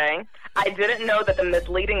here today. I didn't know that the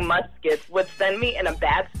misleading muskets would send me in a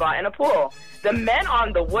bad spot in a pool. The men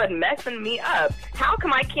on the wood messing me up. How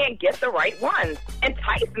come I can't get the right ones?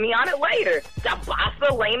 Entice me on it later.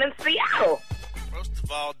 Dabasa Lane in Seattle. First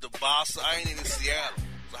of all, Dabasa, I ain't in Seattle.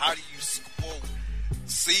 So how do you, quote,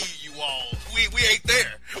 see you all? We ain't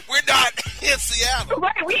there. We're not in Seattle.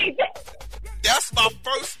 Right, we ain't there. That's my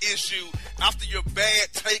first issue after your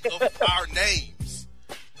bad take of our names.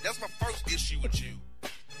 That's my first issue with you.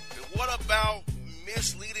 And what about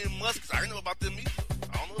misleading muskets? I didn't know about them either.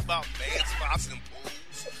 I don't know about bad spots and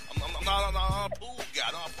pools. I'm not a pool guy.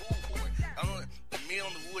 I'm not a pool boy. I don't. The men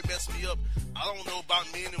on the wood mess me up. I don't know about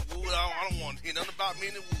men in wood. I don't want to hear nothing about men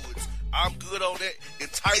in woods. I'm good on that.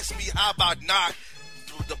 Entice me. How about not?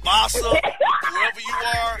 The bossa, whoever you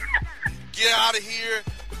are, get out of here.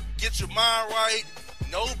 Get your mind right.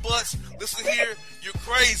 No buts. Listen here. You're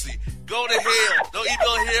crazy. Go to hell. Don't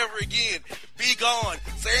email here ever again. Be gone.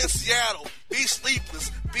 Stay in Seattle. Be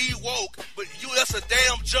sleepless. Be woke. But you, that's a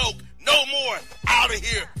damn joke. No more. Out of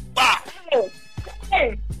here. Bye.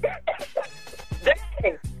 Dang.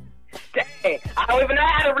 I don't even know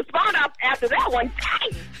how to respond after that one.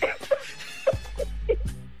 Dang.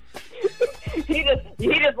 He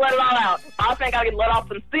just let it all out. I think I could let off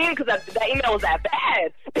some steam because that email was that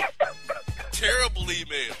bad. Terrible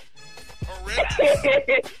email.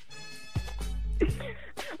 Horrendous.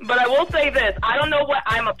 But I will say this. I don't know what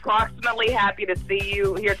I'm approximately happy to see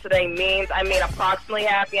you here today means. I mean, approximately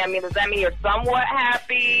happy. I mean, does that mean you're somewhat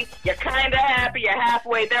happy? You're kind of happy? You're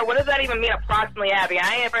halfway there? What does that even mean, approximately happy?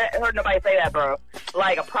 I ain't ever heard nobody say that, bro.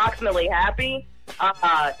 Like, approximately happy?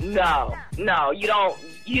 No, you don't.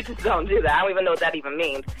 You just don't do that. I don't even know what that even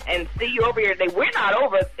means. And see you over here today. We're not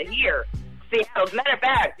over here. Seattle. As a matter of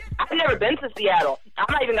fact, I've never been to Seattle. I'm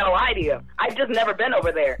not even going to lie to you. I've just never been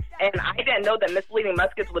over there. And I didn't know that misleading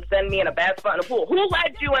muskets would send me in a bad spot in the pool. Who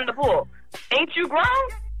led you in the pool? Ain't you grown?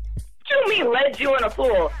 What you mean led you in a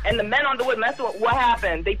pool? And the men on the wood messing with, what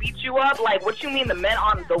happened? They beat you up? Like, what you mean the men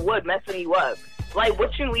on the wood messing you up? Like,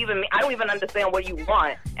 what you even mean? I don't even understand what you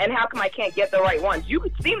want. And how come I can't get the right ones? You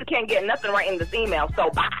seem to can't get nothing right in this email, so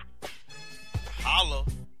bye. Holla.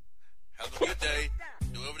 Have a good day.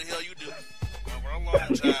 Do whatever the hell you do. Run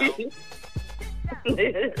along, child.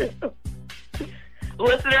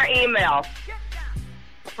 Listener email.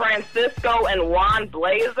 Francisco and Juan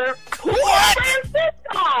Blazer. Who What? is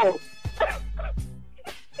Francisco?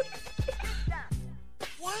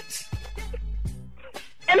 What?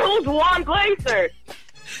 And who's Juan Blazer?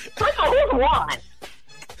 First of all, who's Juan?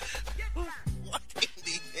 What in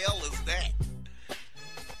the hell is that?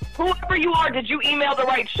 Whoever you are, did you email the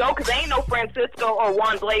right show? Because there ain't no Francisco or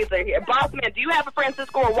Juan Blazer here. Bossman, do you have a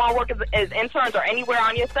Francisco or Juan work as interns or anywhere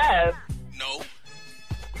on your staff? No.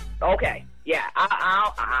 Okay. Yeah,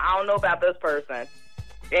 I don't know about this person.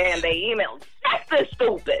 And they emailed. That's just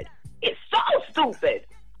stupid. It's so stupid.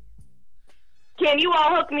 Can you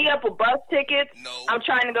all hook me up with bus tickets? No. I'm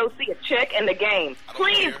trying to go see a chick in the game. I don't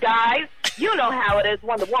Please, care. guys. You know how it is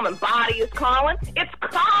when the woman body is calling. It's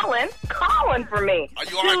calling for me. Are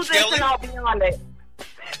you Do R. this Kelly? and I'll be on it.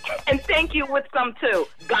 And thank you with some too.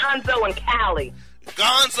 Gonzo and Callie.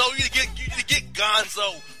 Gonzo, you need to get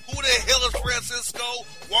Gonzo. Who the hell is Francisco?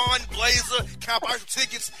 Juan Blazer? Can I buy some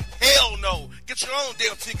tickets? Hell no. Get your own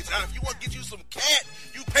damn tickets. Now, if you want to get you some cat,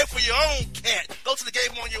 you pay for your own cat. Go to the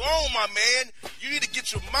game on your own, my man. You need to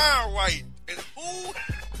get your mind right. And who?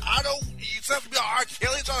 You sound to be R.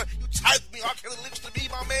 Kelly. You type me R. Kelly lyrics to me,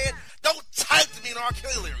 my man. Don't type to me in R.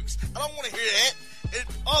 Kelly lyrics. I don't want to hear that. And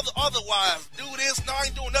otherwise, do this. No, I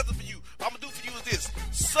ain't doing nothing for you. I'm going to do for you is this.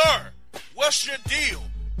 Sir, what's your deal?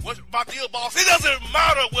 What's my deal, boss? It doesn't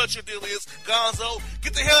matter what your deal is, Gonzo.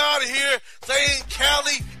 Get the hell out of here. Stay in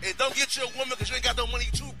Cali and don't get you a woman because you ain't got no money.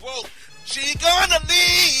 You too broke. She gonna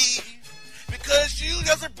leave because you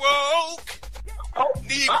just broke.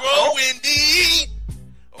 Negro indeed.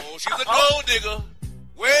 Oh, she's a gold digger.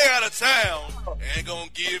 Way out of town. Ain't gonna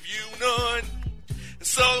give you none.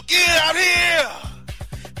 So get out here.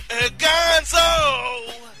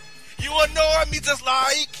 Gonzo. You annoy me just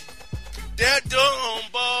like that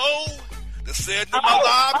Dumbo that said in my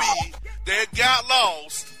lobby that got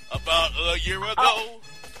lost about a year ago.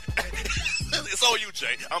 It's on you,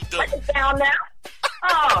 Jay. I'm done. Break it down now.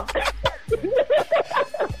 Oh.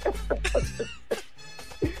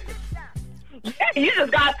 Yeah, you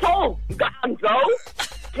just got told, Gonzo.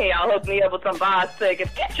 Can y'all hook me up with some bus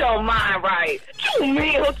tickets? Get your mind right. You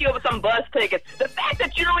mean hook you up with some bus tickets? The fact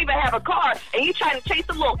that you don't even have a car and you trying to chase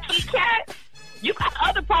a little kitty cat, you got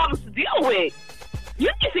other problems to deal with. You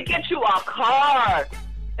need to get you a car.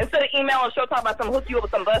 Instead of emailing the show talking about some hook you up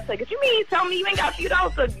with some bus tickets, you mean tell me you ain't got a few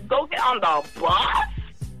dollars to go get on the bus?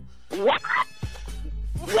 What?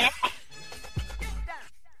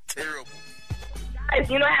 Terrible. Guys,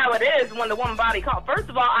 you know how it is when the woman body calls. First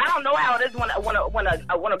of all, I don't know how it is when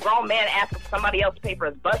a grown man asks somebody else to pay for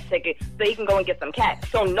his bus ticket so he can go and get some cat.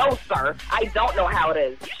 So no, sir, I don't know how it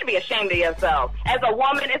is. You should be ashamed of yourself. As a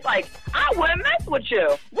woman, it's like, I wouldn't mess with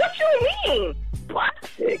you. What you mean? Bus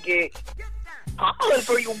ticket? Calling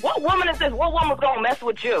for you. What woman is this? What woman's gonna mess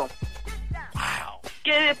with you? Wow.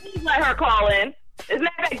 Please let her call in. As a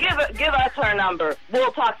matter of fact, give us her number.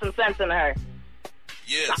 We'll talk some sense into her.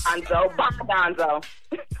 Yes. Gonzo. Bye, Gonzo.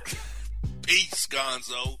 Peace,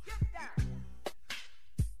 Gonzo.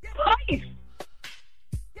 Peace.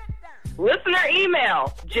 Listener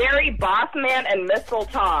email. Jerry, Bossman, and Missile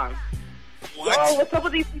Tom. What? Yo, what's up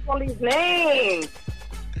with these people and these names?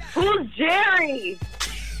 Who's Jerry?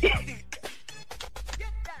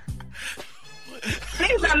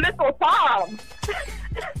 Name's not Missile Tom.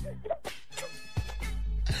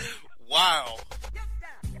 Wow.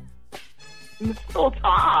 Missile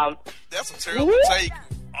Tom. That's a terrible take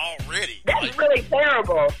already. That's really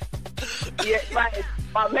terrible. Yeah, like,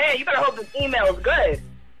 my man, you better hope this email is good.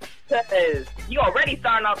 Because you already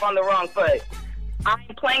starting off on the wrong foot.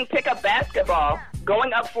 I'm playing pickup basketball,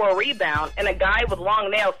 going up for a rebound, and a guy with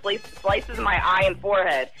long nails slices my eye and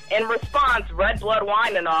forehead. In response, red blood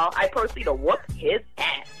wine and all, I proceed to whoop his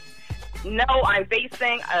ass. No, I'm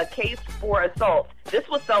facing a case for assault. This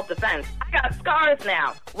was self-defense. I got scars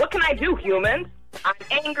now. What can I do, humans? I'm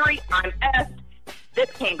angry. I'm effed.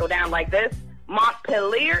 This can't go down like this.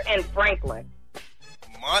 Montpelier and Franklin.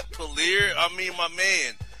 Montpelier? I mean, my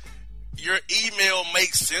man, your email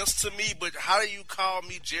makes sense to me, but how do you call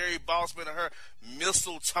me Jerry Bossman and her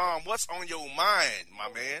Missile Tom? What's on your mind, my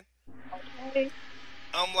man? Okay.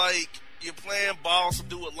 I'm like, you're playing ball, so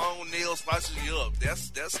do a long nail slices you up.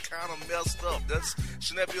 That's kind of messed up.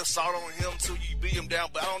 Shouldn't that be assault on him too? You beat him down,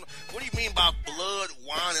 but I don't. What do you mean by blood,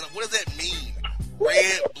 wine? And what does that mean?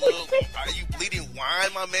 Red blood? Are you bleeding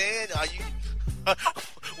wine, my man? Are you?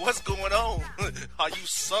 What's going on? Are you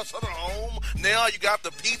southern home? Now you got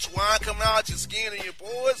the peach wine coming out your skin and your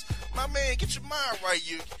pores? My man, get your mind right.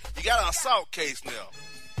 You got an assault case now.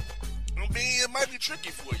 I mean, it might be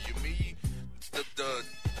tricky for you. I mean, the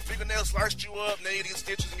fingernail sliced you up, now you get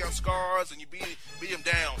stitches and got scars, and you beat him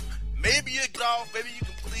down. Maybe you get off, maybe you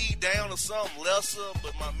can plead down to something lesser,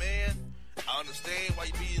 but my man, I understand why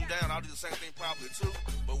you beat him down. I'll do the same thing probably too.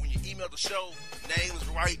 But when you email the show, name is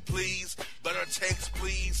right, please. Better text,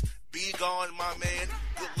 please. Be gone, my man.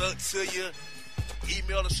 Good luck to you.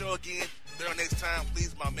 Email the show again. Better next time,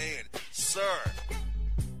 please, my man. Sir,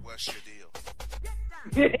 what's your deal?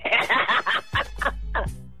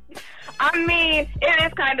 I mean, it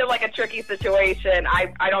is kind of like a tricky situation.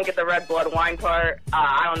 I don't get the red blood wine part.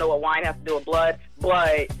 I don't know what wine has to do with blood.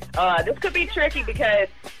 But this could be tricky because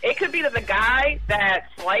it could be that the guy that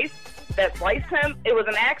sliced him, it was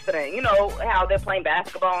an accident. You know how they're playing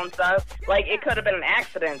basketball and stuff. Like, it could have been an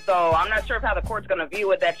accident. So I'm not sure of how the court's going to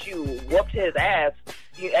view it that you whooped his ass,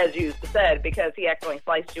 as you said, because he accidentally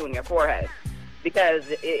sliced you in your forehead. Because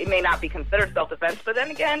it may not be considered self-defense, but then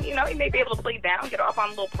again, you know, he may be able to plead down, get off on a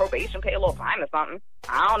little probation, pay a little fine or something.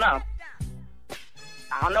 I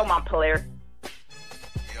don't know, Montpelier.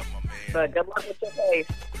 Yeah, my man. But good luck with your case.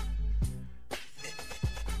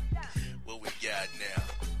 What we got now?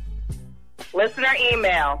 Listener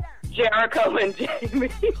email, Jericho and Jamie.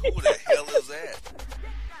 Who the hell is that?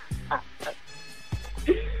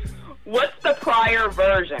 What's the prior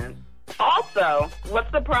version? Also,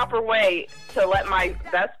 what's the proper way to let my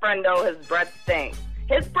best friend know his breath stinks?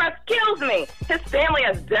 His breath kills me. His family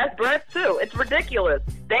has death breath, too. It's ridiculous.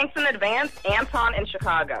 Thanks in advance, Anton in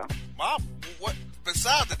Chicago. Mom, what?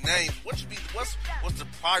 Besides the name, what you mean? What's the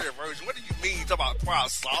prior version? What do you mean? You talking about prior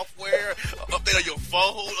software? Update on your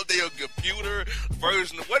phone? Update on your computer?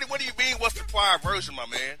 Version? What do you mean? What's the prior version, my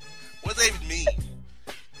man? What does that even mean?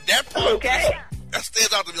 That part, okay. That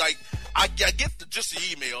stands out to me. Like I get just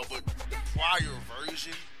the email, but the prior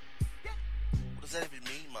version. What does that even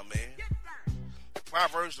mean, my man? The prior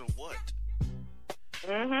version of what?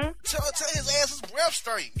 Mm-hmm. Tell his ass his breath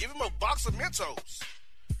stink. Give him a box of Mentos.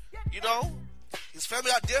 You know. His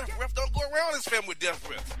family got death breath. Don't go around his family with death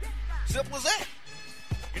breath. Simple as that.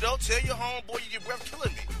 You know, tell your homeboy your breath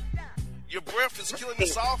killing me. Your breath is killing me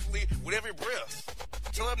softly with every breath.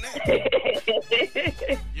 Tell him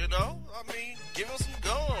that. You know, I mean, give him some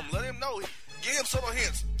gum. Let him know. Give him subtle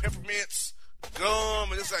hints. Peppermints,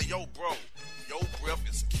 gum, and it's like, yo, bro, your breath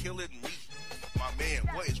is killing me. My man,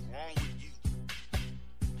 what is wrong with you?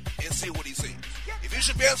 And see what he says. If he's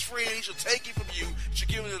your best friend, he should take it from you. He should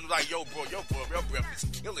give him like, yo, bro, your breath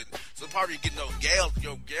is killing. So probably get no gals.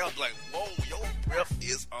 Your gal be like, whoa, your breath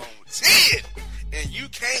is on 10, and you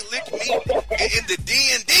can't lick me in the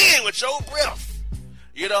den with your breath.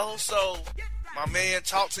 You know, so my man,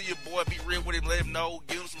 talk to your boy, be real with him, let him know,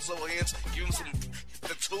 give him some subtle hints, give him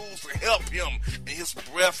the tools to help him in his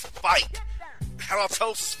breath fight.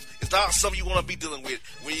 Halitosis is not something you want to be dealing with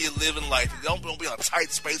when you're living life. You don't be in a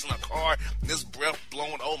tight space in a car, and this breath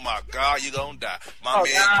blowing, oh my God, you're going to die. My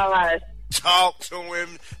man, God. Talk to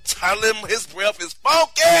him, tell him his breath is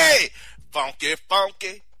funky,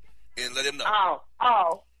 and let him know.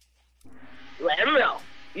 Oh. Let him know.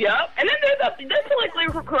 Yep. And then there's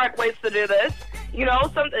politically correct ways to do this. You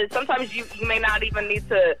know, sometimes you may not even need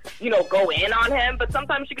to, you know, go in on him, but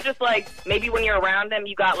sometimes you could just, like, maybe when you're around him,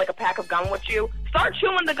 you got, like, a pack of gum with you. Start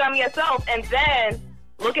chewing the gum yourself, and then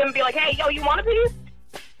look at him and be like, hey, yo, you want a piece?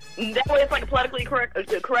 And that way it's, like, a politically correct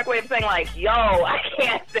way of saying, like, yo, I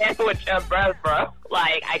can't stand with your breath, bro.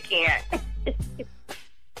 Like, I can't.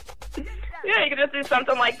 Yeah, you can just do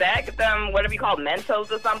something like that. Get them, whatever you call Mentos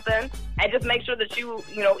or something, and just make sure that you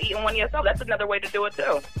know, eating one yourself. That's another way to do it,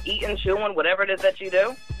 too. Eating, chewing, whatever it is that you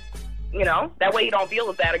do. You know, that way you don't feel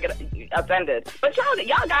as bad or get offended. But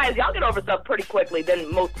y'all guys, y'all get over stuff pretty quickly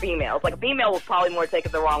than most females. Like, a female will probably more take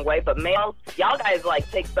it the wrong way, but males, y'all guys, like,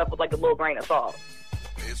 take stuff with, like, a little grain of salt.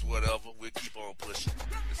 It's whatever. We'll keep on pushing.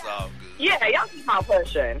 It's all good. Yeah, y'all keep on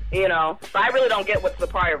pushing, you know. But I really don't get what's the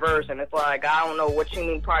prior version. It's like, I don't know what you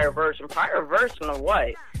mean prior version. Prior version of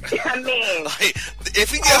what? I mean... Like,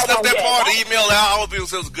 if he gets that part of the email out, I would be able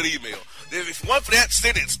to say it was a good email. If one for that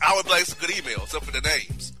sentence, I would be like, it's a good email, except for the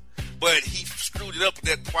names. But he screwed it up with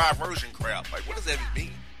that prior version crap. Like, what does that even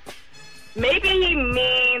mean? Maybe he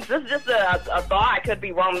means, this is just a thought, I could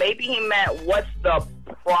be wrong, maybe he meant what's the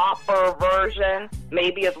proper version,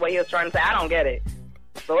 maybe is what he was trying to say. I don't get it.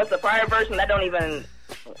 So what's the prior version? That don't even,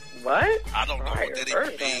 what? I don't know what that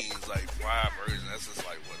even means, like prior version. That's just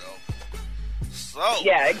like whatever. So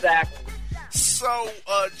yeah, exactly. So,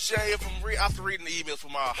 Jay, after reading the emails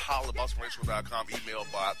from our holla@BossmanShow.com email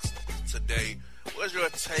box today, what's your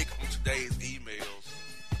take on today's emails?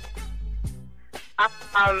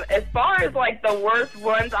 As far as, like, the worst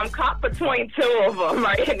ones, I'm caught between two of them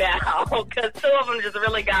right now, because two of them just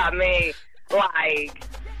really got me, like,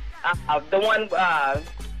 the one,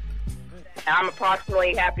 I'm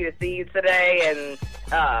approximately happy to see you today,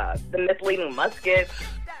 and the misleading musket,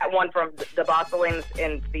 that one from the Bossman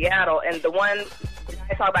in Seattle, and the one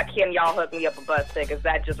I talk about, can y'all hook me up a bus tickets,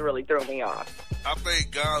 that just really threw me off. I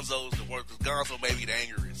think Gonzo's the worst, because Gonzo made me the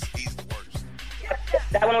angriest. He's the worst.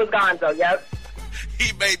 That one was Gonzo, yep.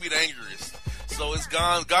 He made me the angriest. So it's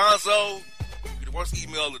Gonzo, the worst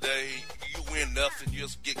email of the day. You win nothing. You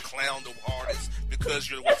just get clowned the hardest because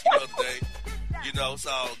you're the worst email of the day. You know, it's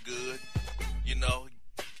all good. You know,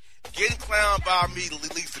 getting clowned by me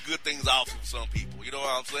leads to good things also for some people. You know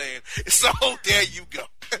what I'm saying? So there you go.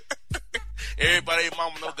 Everybody,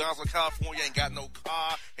 mama know Gonzo, California ain't got no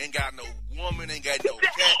car, ain't got no woman, ain't got no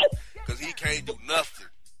cat, because he can't do nothing.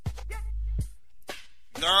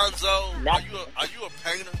 Gonzo, are you a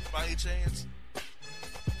painter by any chance?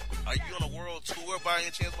 Are you on a world tour by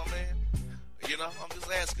any chance, my man? You know, I'm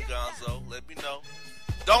just asking, Gonzo. Let me know.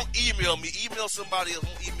 Don't email me. Email somebody else.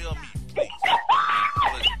 Don't email me, please.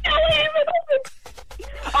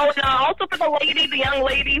 Oh, no. Also for the young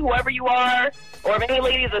lady, whoever you are, or if any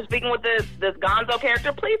ladies are speaking with this Gonzo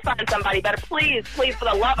character, please find somebody better. Please, for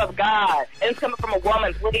the love of God. And it's coming from a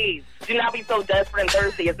woman, please. Do not be so desperate and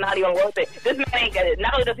thirsty. It's not even worth it. This man ain't got it.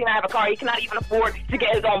 Not only does he not have a car, he cannot even afford to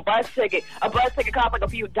get his own bus ticket. A bus ticket costs like a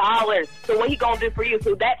few dollars. So what he gonna do for you?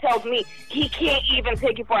 So that tells me he can't even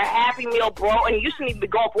take you for a Happy Meal, bro. And you shouldn't even be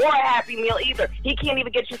going for a Happy Meal either. He can't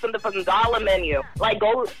even get you something from the dollar menu. Like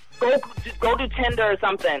go do Tinder or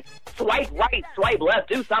something. Swipe right, swipe left,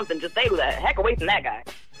 do something. Just stay the heck away from that guy.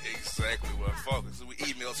 Exactly what focus. We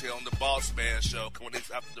emails here on the Bossman Show. Coming in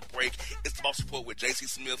after the break, it's the Boss Report with JC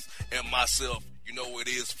Smith and myself. You know what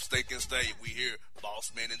it is. Steak and Stay. We here,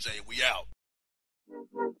 Bossman and Jay. We out.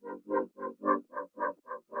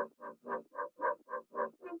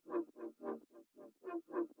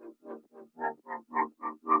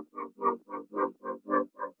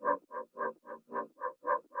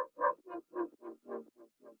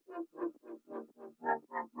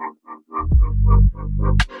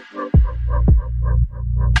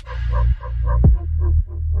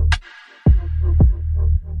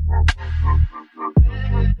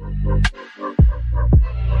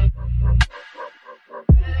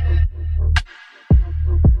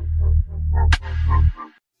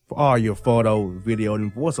 For all your photo, video,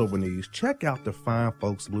 and voiceover needs, check out the fine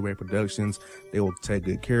folks at Blueberry Productions. They will take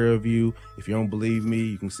good care of you. If you don't believe me,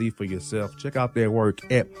 you can see for yourself. Check out their work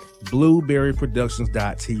at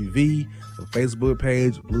blueberryproductions.tv, the Facebook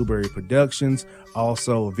page, Blueberry Productions,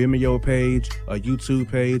 also a Vimeo page, a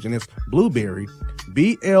YouTube page, and it's Blueberry,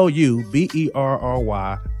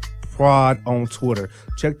 BLUBERRY, Prod on Twitter.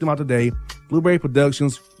 Check them out today. Blueberry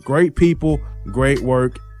Productions, great people, great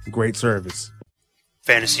work, great service.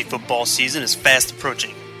 Fantasy football season is fast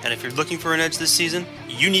approaching, and if you're looking for an edge this season,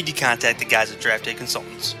 you need to contact the guys at Draft Day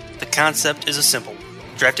Consultants. The concept is a simple one.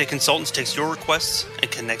 Draft Day Consultants takes your requests and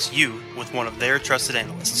connects you with one of their trusted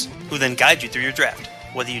analysts, who then guide you through your draft.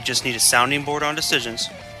 Whether you just need a sounding board on decisions,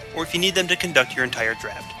 or if you need them to conduct your entire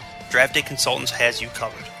draft, Draft Day Consultants has you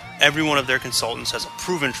covered. Every one of their consultants has a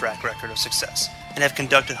proven track record of success, and have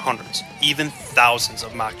conducted hundreds, even thousands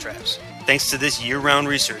of mock drafts. Thanks to this year-round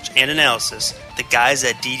research and analysis, the guys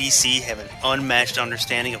at DDC have an unmatched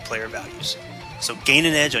understanding of player values. So gain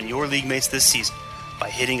an edge on your league mates this season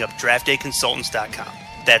by hitting up draftdayconsultants.com.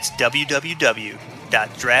 That's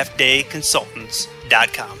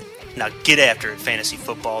www.draftdayconsultants.com. Now get after it, fantasy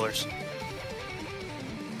footballers.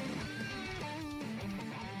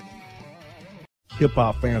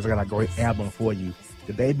 Hip-hop fans, I got a great album for you.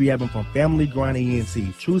 The debut album from Family Grind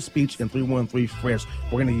ENT, True Speech and 313 Fresh.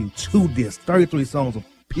 We're going to give you 2 discs, 33 songs of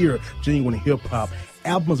pure, genuine hip-hop.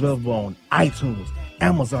 Album is available on iTunes,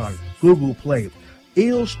 Amazon, Google Play,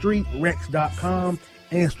 illstreetrex.com,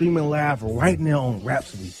 and streaming live right now on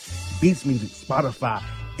Rhapsody, Beats Music, Spotify,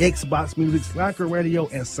 Xbox Music, Slacker Radio,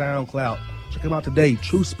 and SoundCloud. Check them out today.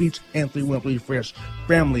 True Speech and 313 Fresh.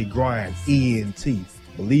 Family Grind ENT.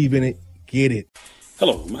 Believe in it. Get it.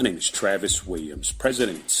 Hello, my name is Travis Williams,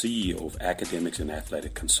 President and CEO of Academics and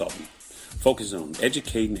Athletic Consulting, focusing on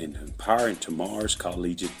educating and empowering tomorrow's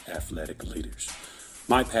collegiate athletic leaders.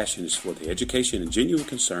 My passion is for the education and genuine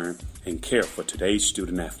concern and care for today's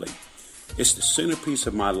student athlete. It's the centerpiece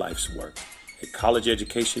of my life's work. A college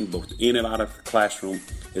education, both in and out of the classroom,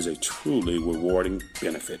 is a truly rewarding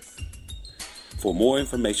benefit. For more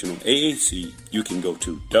information on AAC, you can go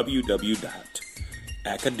to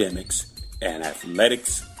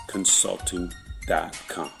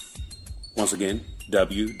www.academicsandathleticsconsulting.com. Once again,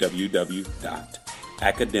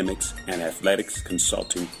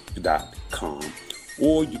 www.academicsandathleticsconsulting.com.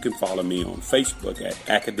 Or you can follow me on Facebook at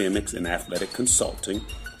Academics and Athletic Consulting,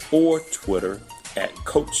 or Twitter at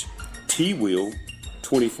Coach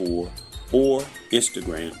TWill24, or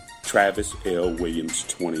Instagram Travis L. Williams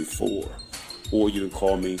 24. Or you can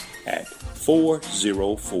call me at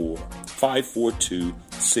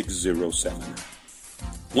 404-542-6079.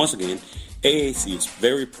 Once again, AAC is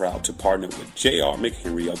very proud to partner with J.R.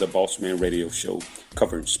 McHenry of the Bossman Radio Show,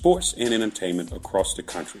 covering sports and entertainment across the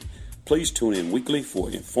country. Please tune in weekly for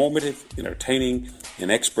informative, entertaining, and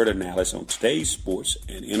expert analysis on today's sports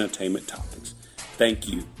and entertainment topics. Thank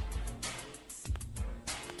you.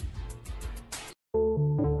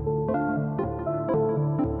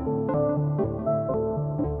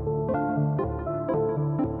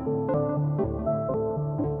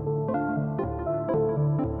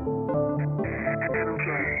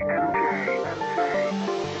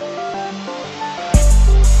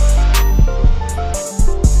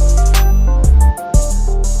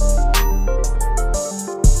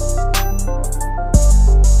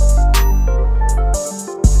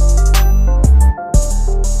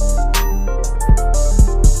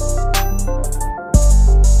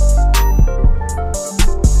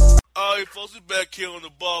 folks, we back here on the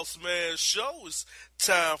Bossman Show. It's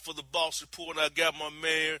time for the Boss Report. I got my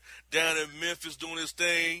man down in Memphis doing his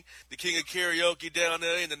thing. The king of karaoke down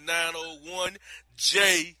there in the 901,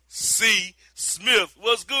 J.C. Smith.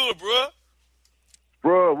 What's good, bruh?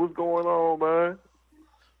 Bro, what's going on, man?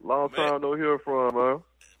 Long time no hear from, man.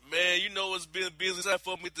 Man, you know it's been a busy time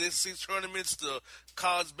for me. The SEC tournaments, the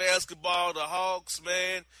college basketball, the Hawks,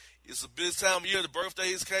 man. It's a busy time of year. The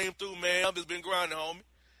birthdays came through, man. I've just been grinding, homie.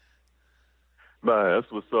 Man,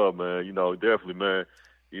 that's what's up, man. You know, definitely, man.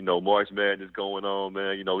 You know, March Madness going on,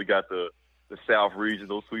 man. You know, we got the South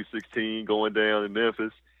Regional Sweet 16 going down in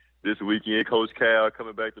Memphis this weekend. Coach Cal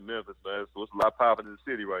coming back to Memphis, man. So it's a lot popping in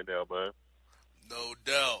the city right now, man. No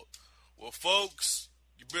doubt. Well, folks,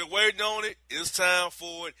 you've been waiting on it. It's time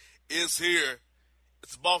for it. It's here.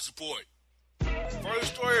 It's the Boss Report.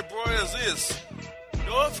 First story, bro, is this.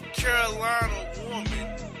 North Carolina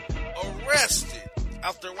woman arrested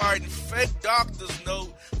after writing fake doctor's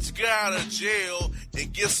note to get out of jail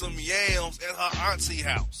and get some yams at her auntie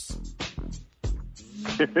house.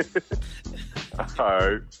 All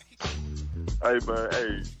right. Hey,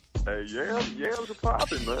 man, hey, yams are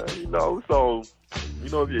popping, man. You know, so, you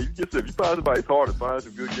know, if you find somebody, it's hard to find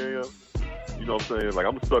some good yams. You know what I'm saying? Like,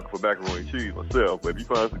 I'm a sucker for macaroni and cheese myself, but if you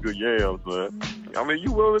find some good yams, man, I mean,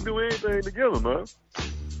 you willing to do anything together, man.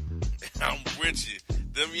 I'm with you.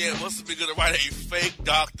 Them must have been going to write a fake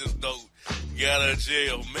doctor's note to get out of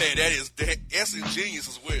jail. Man, that's ingenious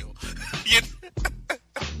as well.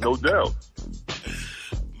 No doubt.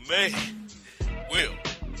 Man. Well,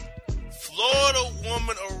 Florida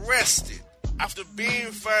woman arrested after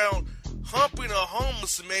being found humping a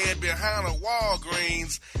homeless man behind a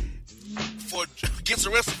Walgreens gets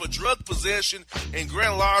arrested for drug possession and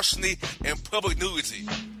grand larceny and public nudity.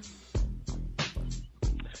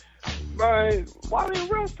 Man, why they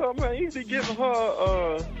arrest her, man? You be giving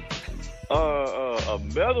her a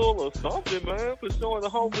medal or something, man, for showing the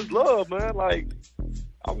homeless love, man. Like,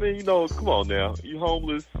 I mean, you know, come on now. You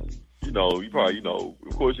homeless, you know, you probably, you know,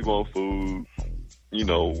 of course you want food, you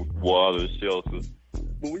know, water, shelter.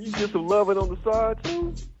 But when you get some loving on the side,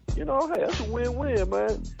 too, you know, hey, that's a win-win,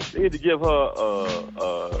 man. They need to give her,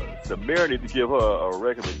 the mayor need to give her a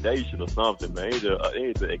recommendation or something, man. They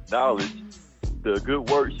need to acknowledge the good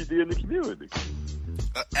work she did in the community.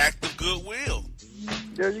 An act of goodwill.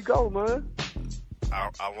 There you go, man.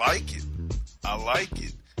 I like it. I like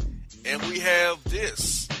it. And we have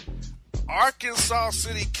this. Arkansas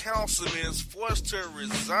City Councilman is forced to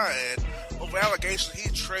resign over allegations he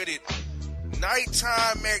traded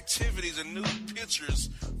nighttime activities and nude pictures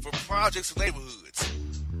for projects in neighborhoods.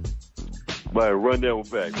 Man, run that one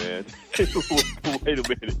back, man. Wait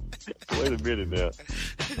a minute now.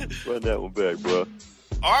 Run that one back, bro.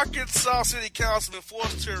 Arkansas City Councilman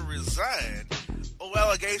forced to resign over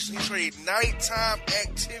allegations he traded nighttime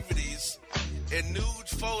activities and nude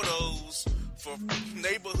photos for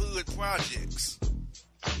neighborhood projects.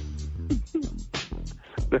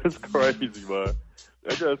 That's crazy, man.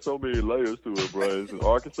 That got so many layers to it, bro. It's in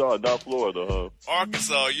Arkansas, not Florida, huh?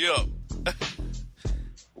 Arkansas, yep.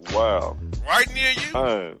 Wow. Right near you?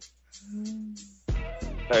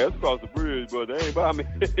 Hey, that's across the bridge, bro. They ain't by me.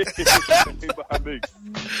 Ain't by me.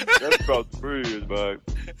 That's across the bridge, man.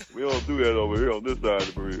 We don't do that over here on this side of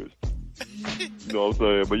the bridge. You know what I'm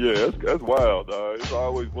saying? But yeah, that's wild, dog. It's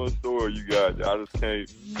always one story you got that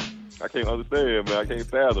I can't understand, man. I can't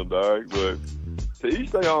fathom, dog. But to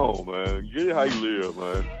each their own, man. Get it how you live,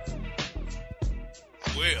 man.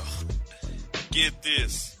 Well, get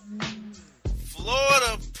this.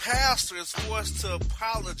 Florida pastor is forced to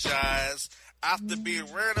apologize after being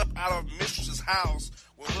ran up out of mistress's house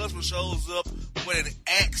when husband shows up with an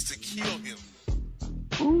axe to kill him.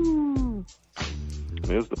 Ooh.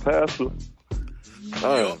 There's the pastor.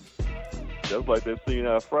 Yep. That's like that scene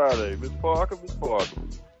out Friday. Miss Parker.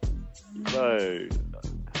 Man,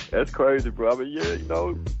 that's crazy, bro. I mean, yeah, you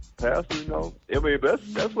know, pastors, you know, I mean,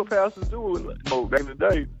 that's what pastors do. You know, back in the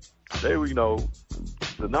day, they were, you know,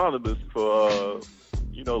 synonymous for,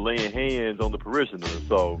 you know, laying hands on the parishioners.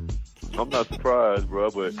 So I'm not surprised,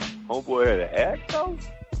 bro. But homeboy had an axe, though?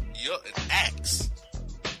 Yup, an axe.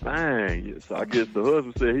 Dang. So I guess the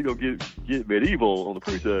husband said he gonna get medieval on the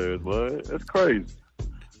preacher's, man. That's crazy.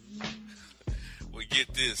 Well,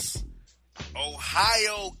 get this.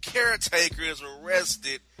 Ohio caretaker is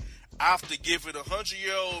arrested after giving a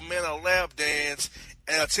 100-year-old man a lap dance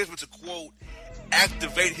and attempting to, quote,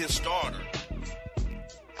 activate his starter.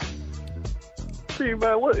 See,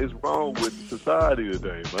 man, what is wrong with society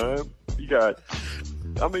today, man? You got,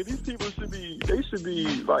 I mean, these people should be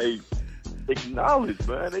like, acknowledged,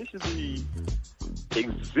 man. They should be,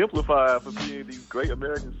 exemplified for being these great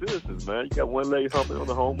American citizens, man. You got one lady helping on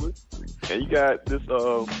the homeless, and you got this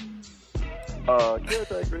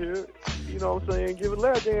caretaker here, you know what I'm saying, giving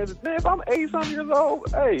lap dances. Man, if I'm 80-something years old,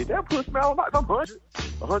 hey, that put a smile on my, if I'm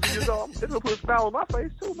 100 years old, it's gonna put a smile on my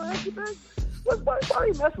face too, man. Why are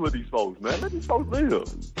you messing with these folks, man? Let these folks live.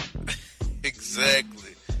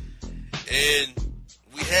 Exactly. And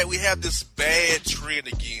we have this bad trend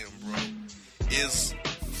again, bro. Is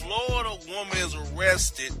Florida woman is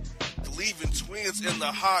arrested for leaving twins in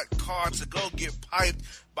the hot car to go get piped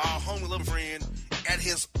by a homie little friend at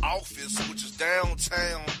his office, which is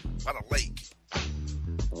downtown by the lake.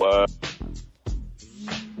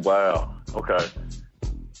 Wow. Okay.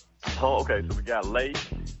 Oh, okay, so we got lake.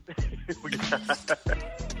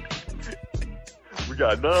 we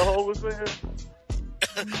got non-homeless man?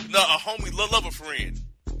 No, a homie lover friend.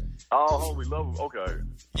 Oh, homie lover. Okay.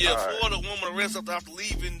 Yeah, all Florida woman arrested after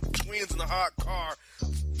leaving twins in the hot car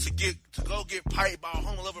to go get piped by a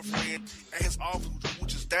homie lover friend at his office,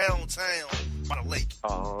 which is downtown by the lake.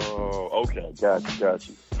 Oh, okay. Got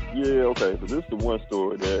you. Yeah, okay. So this is the one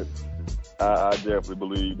story that I definitely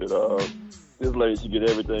believe that this lady should get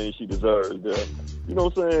everything she deserves there. You know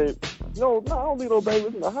what I'm saying? No, not only no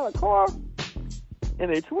babies in the hot car,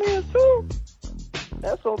 and they twins too.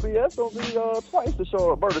 That's gonna be twice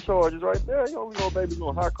the murder charges right there. You don't leave no babies in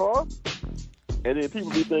a hot car. And then people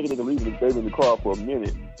be thinking they can leave the baby in the car for a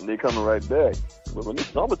minute and they coming right back. But when it's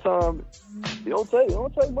summertime, it don't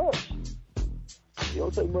take much. It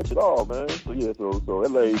don't take much at all, man. So yeah, so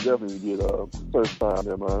that lady definitely get first time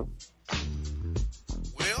there, man.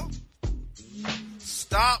 Well,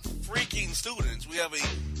 stop freaking students. We have a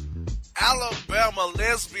Alabama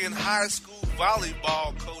lesbian high school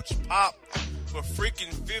volleyball coach pop for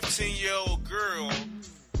freaking 15-year-old girl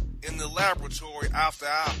in the laboratory after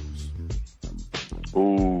hours.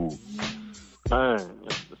 Ooh, man,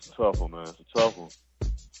 it's a tough one, man. It's a tough one.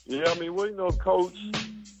 Yeah, I mean, well, you know, coach.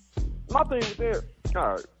 My thing with that,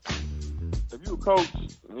 all right, if you a coach,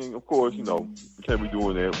 I mean, of course, you know, you can't be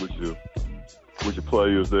doing that with your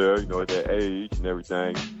players there, you know, at that age and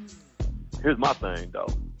everything. Here's my thing, though.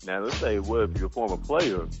 Now, let's say, well, if you're a former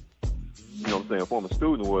player, you know what I'm saying, a former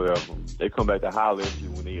student or whatever, they come back to holler at you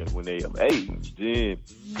when they of age, then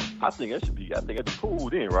I think that'd be cool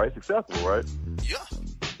then, right? It's acceptable, right? Yeah.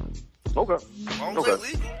 Okay. As long as they're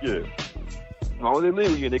legal. Yeah. As long as they're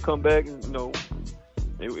legal, yeah, they come back and, you know,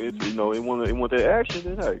 they want that action,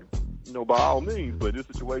 then hey, you know, by all means. But in this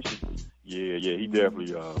situation, yeah, he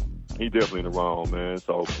definitely in the wrong, man.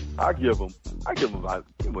 So I give him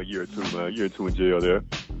a year or two, man. A year or two in jail there.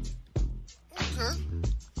 Okay.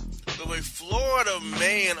 So a Florida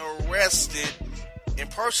man arrested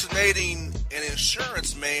impersonating an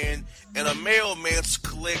insurance man and a mailman to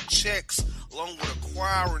collect checks, along with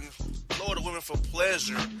acquiring Florida women for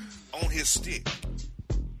pleasure on his stick.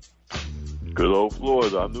 Good old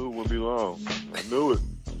Florida. I knew it wouldn't be long. I knew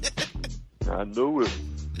it.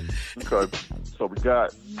 Okay. So we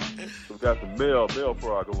got some mail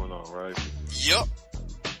fraud going on, right? Yep.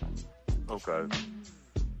 Okay.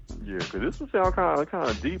 Yeah, because this will sound kind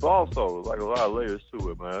of deep also. Like a lot of layers to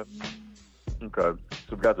it, man. Okay.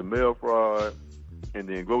 So we got the mail fraud, and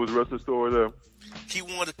then what was the rest of the story there? He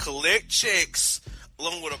wanted to collect checks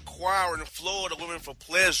along with acquiring Florida women for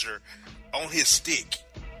pleasure on his stick.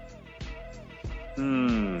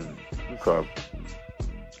 Okay.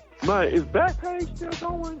 Man, is Backpage still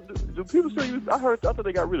going? Do people still use? I thought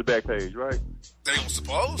they got rid of Backpage, right? They were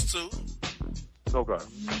supposed to. Okay.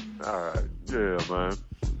 All right. Yeah, man.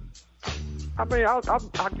 I mean, I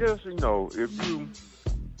guess, you know, if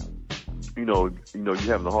you're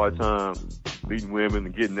having a hard time meeting women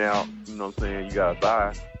and getting out, you know what I'm saying, you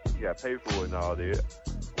gotta pay for it and all that.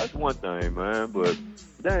 That's one thing, man, but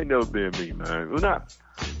that ain't never been me, man. Not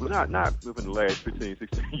within the last 15,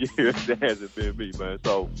 16 years, that hasn't been me, man.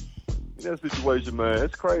 So, in that situation, man,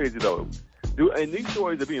 it's crazy, though. And these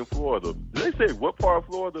stories that be in Florida, do they say what part of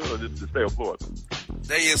Florida or just the state of Florida?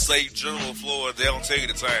 They just say general Florida. They don't tell you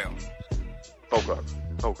the town.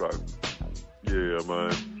 Okay. Yeah,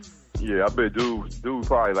 man. Yeah, I bet dude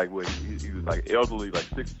probably like what he was like elderly, like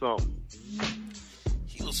 60-something.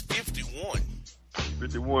 He was 51.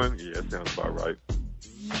 51? Yeah, that sounds about right.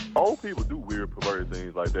 Old people do weird, perverted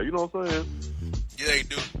things like that. You know what I'm saying? Yeah, they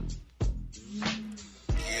do.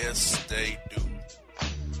 Yes, they do.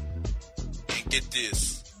 And get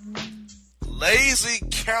this. Lazy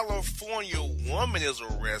California woman is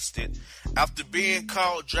arrested after being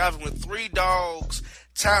caught driving with 3 dogs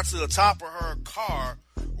tied to the top of her car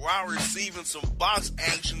while receiving some box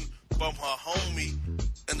action from her homie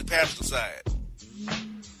in the passenger side.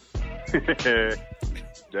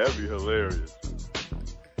 That'd be hilarious.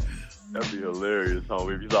 That'd be hilarious,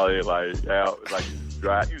 homie. If you saw that,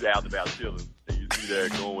 you was out about chilling, and you see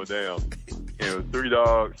that going down. And it was 3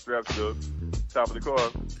 dogs strapped to the top of the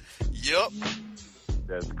car. Yep.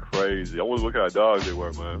 That's crazy. I wonder what kind of dogs they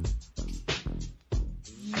were, man.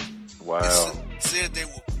 Wow. It said they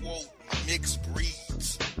were, quote, mixed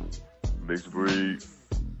breeds. Mixed breed.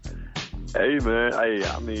 Hey, man. Hey,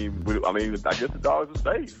 I mean, I guess the dogs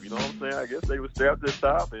were safe. You know what I'm saying? I guess they were strapped to the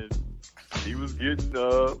top, and he was getting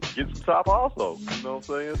some top also. You know what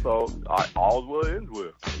I'm say's So all's well ends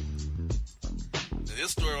well.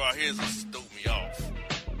 This story right here just threw me off.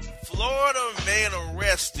 Florida man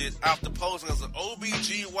arrested after posing as an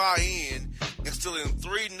OBGYN and stealing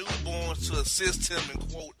 3 newborns to assist him in,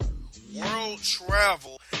 quote, world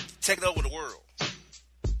travel, taking over the world.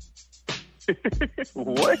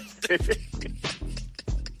 What?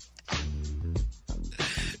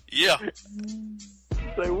 Yeah.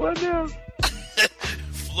 Say what now?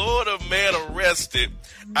 Florida man arrested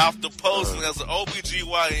after posing as an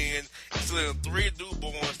OBGYN and stealing 3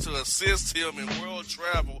 newborns to assist him in world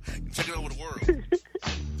travel and taking over the world.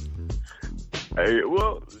 Hey,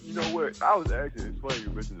 well, you know what? I was actually, it's funny you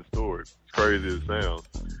mentioned the story. It's crazy as it sounds.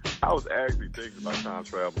 I was actually thinking about time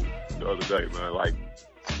travel the other day, man. Like,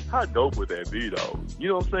 how dope would that be, though? You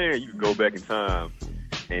know what I'm saying? You could go back in time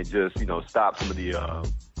and just, stop some of the,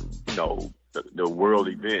 the world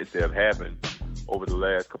events that have happened over the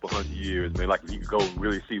last couple hundred years, man. Like, you could go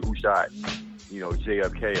really see who shot,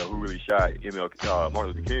 JFK or who really shot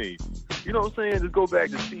Martin Luther King. You know what I'm saying? Just go back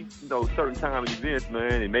to see, certain time and events,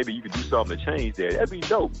 man, and maybe you could do something to change that. That'd be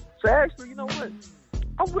dope. So actually, you know what?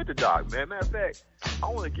 I'm with the dog, man. Matter of fact, I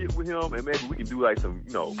want to get with him and maybe we can do like some,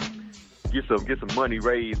 get some money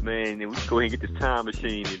raised, man, and we can go ahead and get this time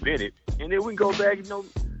machine invented, and then we can go back,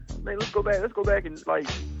 man, let's go back and like,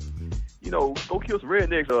 go kill some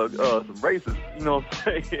rednecks or some racists, you know what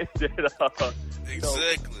I'm saying?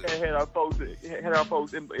 Exactly. Had our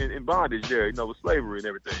folks in bondage there, with slavery and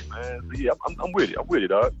everything, man. So yeah, I'm with it,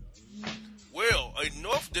 dog. Well, a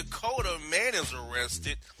North Dakota man is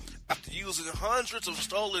arrested after using hundreds of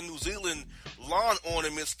stolen New Zealand lawn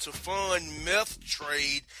ornaments to fund meth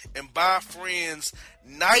trade and buy friends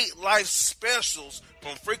nightlife specials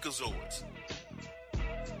from freakazoids.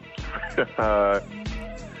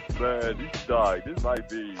 Man, this might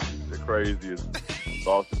be the craziest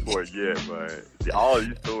Boston sport yet, man. All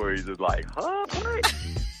these stories is like, huh? What?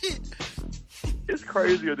 It's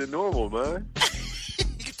crazier than normal, man.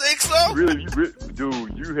 You think so? Really,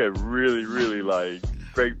 dude, you have really like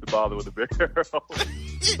scraped the bottom of the barrel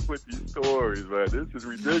with these stories, man. This is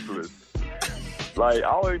ridiculous. Like,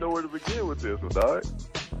 I don't even know where to begin with this one, dog.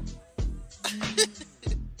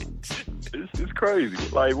 It's crazy.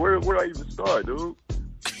 Like, where do I even start, dude?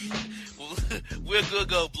 Well, we're gonna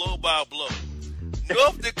go blow by blow.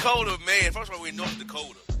 North Dakota man, first of all, we're in North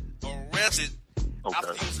Dakota, arrested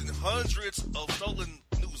after using hundreds of stolen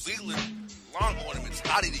New Zealand lawn ornaments.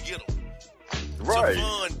 How did he get them? Right. To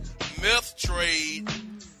fund meth trade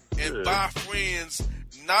and buy friends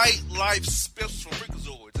nightlife specials from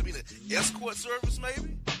freakazoids. I mean, an escort service,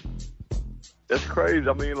 maybe? That's crazy.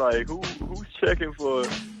 I mean, like, who's checking for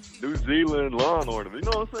New Zealand lawn ornaments?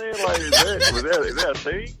 You know what I'm saying? Like, is that a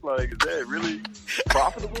thing? Like, is that really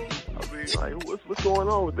profitable? I mean, like, what's going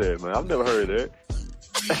on with that, man? I've never heard of that.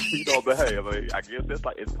 But hey, I mean, I guess that's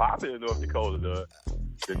like, it's popular in North Dakota.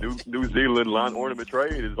 The New Zealand lawn ornament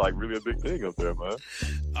trade is like really a big thing up there, man.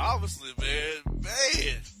 Obviously, man.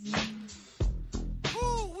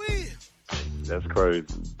 Woo-wee. That's crazy.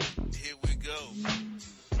 Here we go.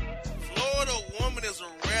 Florida woman is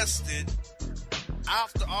arrested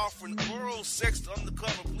after offering oral sex to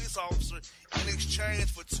undercover police officer in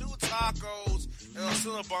exchange for 2 tacos and a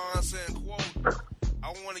Cinnabon, saying, quote,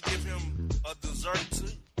 I want to give him a dessert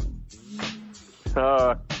too.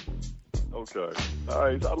 Okay. All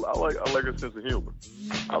right. I like her sense of humor.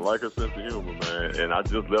 I like her sense of humor, man. And I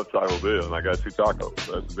just left Taco Bell and I got 2 tacos.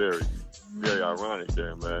 That's very, very ironic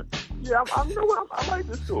there, man. Yeah, you know what? I like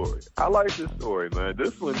this story. I like this story, man.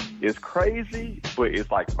 This one is crazy, but it's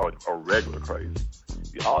like a regular crazy.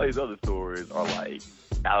 All these other stories are like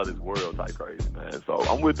out of this world type crazy, man. So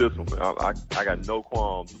I'm with this one, man. I got no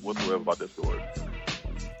qualms whatsoever about this story.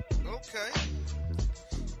 Okay.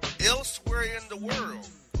 Elsewhere in the world,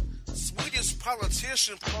 Swedish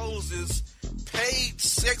politician poses paid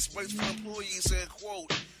sex breaks for employees, saying,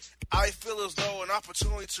 quote, I feel as though an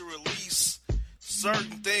opportunity to release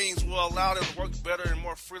certain things will allow them to work better and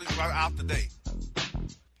more freely throughout the day.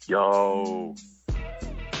 Yo,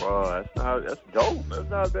 bro, that's dope. That's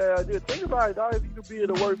not a bad idea. Think about it, dog. If you could be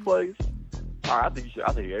in the workplace, I think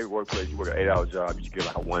every workplace you work an 8-hour job, you should get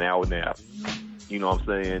like a 1 hour nap. You know what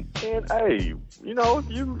I'm saying? And hey, you know, if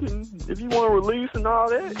you want to release and all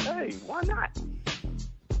that, hey, why not?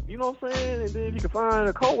 You know what I'm saying? And then if you can find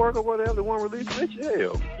a coworker or whatever that want to release with you,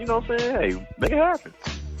 hell, you know what I'm saying? Hey, make it happen.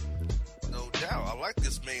 No doubt. I like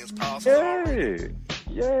this man's policy.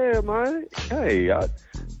 Yeah, man. Hey,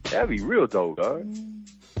 that'd be real dope, dog.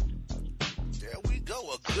 There we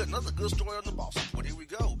go. Another good story on the Bossman Report. Here we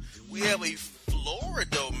go. We have a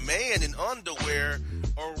Florida man in underwear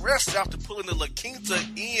arrested after pulling the La Quinta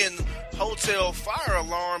Inn hotel fire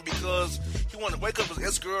alarm because he wanted to wake up his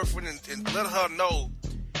ex-girlfriend and let her know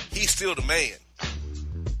he's still the man.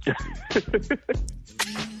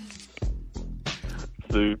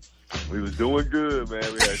 See, we was doing good, man.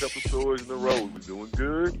 We had a couple stories in a row. We was doing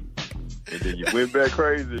good. And then you went back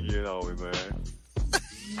crazy again on me, man.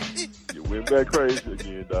 You went back crazy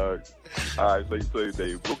again, dog. All right, so you say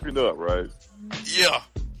they hooking up, right? Yeah.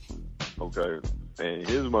 Okay. And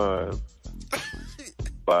his mind,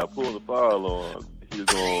 by pulling the fire alarm, he was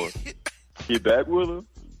going to get back with her?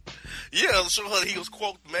 Yeah, show her he was,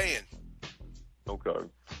 quote, man. Okay.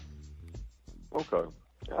 All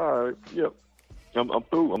right. Yep. I'm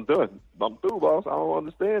through. I'm done. I'm through, boss. I don't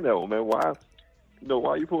understand that one, man. Why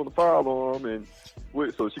you pulling the fire alarm and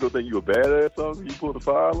wait, so she gonna think you a badass or something? You pull the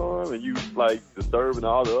fire alarm and you like disturbing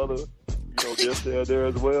all the other, guests there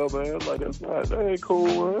as well, man. Like that ain't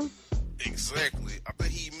cool, man. Exactly. I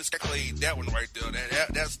think he miscalculated that one right there.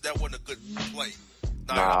 That wasn't a good play.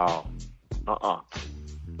 No. Not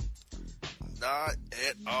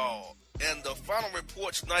at all. And the final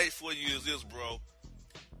report tonight for you is this, bro.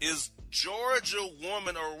 Is Georgia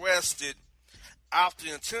woman arrested after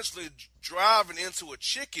intentionally driving into a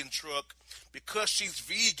chicken truck because she's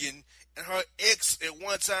vegan and her ex at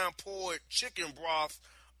one time poured chicken broth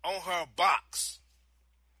on her box.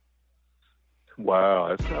 Wow,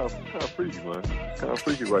 that's kind of freaky, man. It's kind of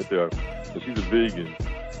freaky right there. So she's a vegan.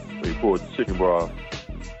 They poured the chicken broth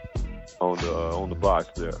on the box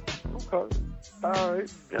there. Okay, all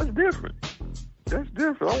right, that's different.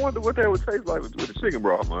 I wonder what that would taste like with the chicken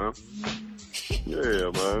broth, man.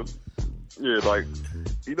 Yeah, man. Yeah, like,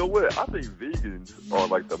 you know what? I think vegans are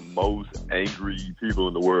like the most angry people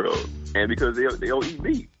in the world, and because they don't eat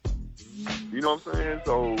meat. You know what I'm saying?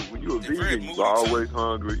 So when you're a vegan, you're always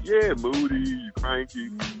hungry. Yeah, moody, you cranky.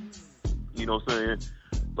 You know what I'm saying?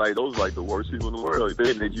 Like those are like the worst people in the world. They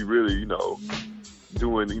think that you really,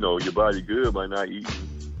 doing your body good by not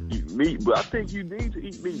eating meat. But I think you need to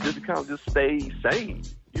eat meat just to kind of just stay sane.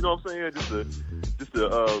 You know what I'm saying? Just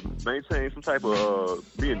to maintain some type of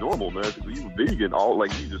being normal, man. Because when you vegan,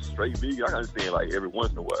 you just straight vegan. I can understand like every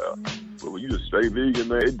once in a while, but when you just straight vegan,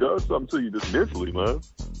 man, it does something to you just mentally, man.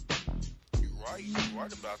 You're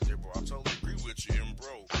right about that, bro. I totally agree with you, and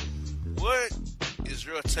bro, what is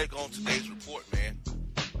your take on today's report, man?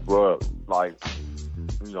 Bro,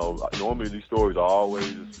 normally these stories are always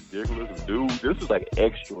just ridiculous. Dude, this is like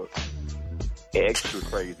extra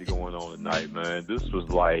crazy going on tonight, man. This was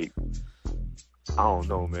like, I don't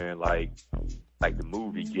know, man, like the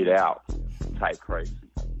movie Get Out type crazy.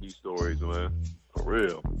 These stories, man, for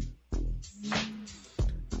real.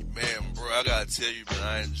 Man, bro, I gotta tell you, man,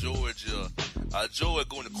 I enjoyed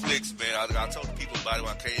going to Clicks, man. I told the people about it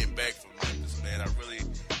when I came back from Memphis, man. I really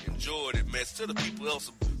enjoyed it, man. Tell the people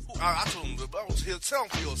else, I told them, tell them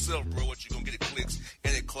for yourself, bro, what you gonna get at Clicks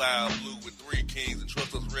and at Cloud Blue with 3 Kings and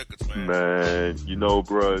Trust Us Records, man. Man,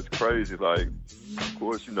 bro, it's crazy. Like, of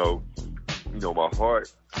course, my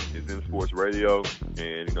heart is in sports radio,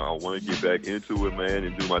 and I want to get back into it, man,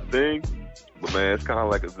 and do my thing. But man, it's kind of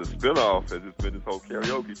like a spinoff as it's been this whole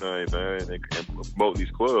karaoke thing, man, and promoting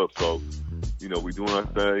these clubs. So, we doing our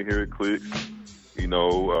thing here at Clicks.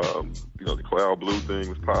 The Cloud Blue thing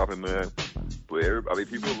was popping, man. But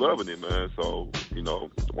people are loving it, man. So,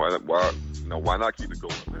 why not keep it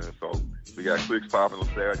going, man? So we got Clicks popping on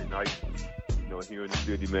Saturday night. Here in the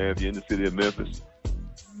city, man. If you're in the city of Memphis,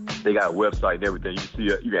 they got a website and everything. You can see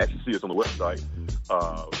it. You can actually see us on the website.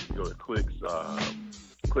 You go to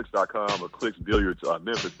Clicks.com or Clicks Billiards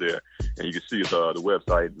Memphis there, and you can see us the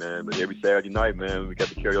website, man. But every Saturday night, man, we got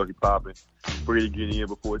the karaoke popping. Free to get in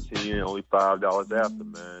before 10, only $5 after,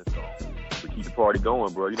 man. So we keep the party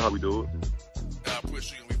going, bro. You know how we do it. I'm pretty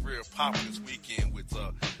sure you're gonna be real popular this weekend with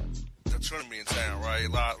the tournament in town, right?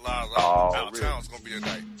 A lot out of town's gonna be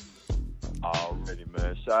tonight. Already,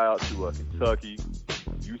 man. Shout out to Kentucky,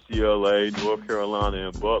 UCLA, North Carolina,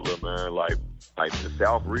 and Butler, man. Like the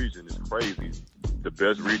South region is crazy. The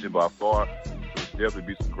best region by far. So there's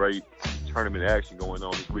definitely be some great tournament action going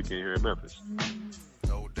on this weekend here in Memphis.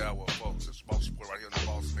 No doubt, folks. It's Bossman Show right here on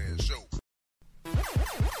the Bossman Show.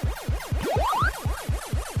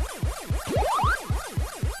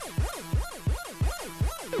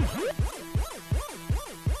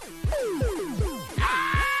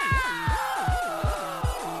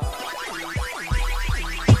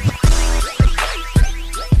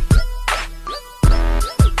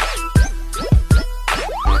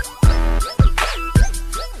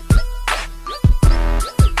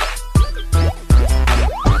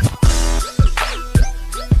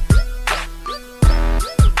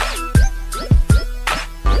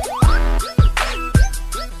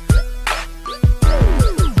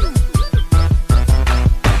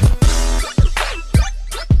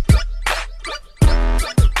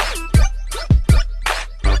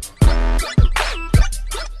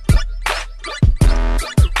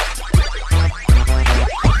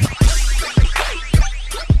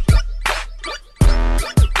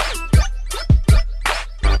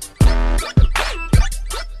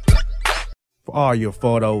 For all your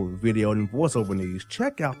photo, video, and voiceover needs,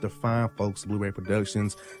 check out the fine folks at Blueberry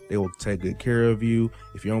Productions. They will take good care of you.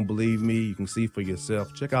 If you don't believe me, you can see for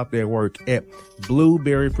yourself. Check out their work at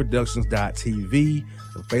blueberryproductions.tv,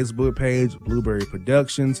 the Facebook page, Blueberry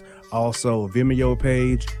Productions, also a Vimeo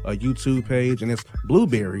page, a YouTube page, and it's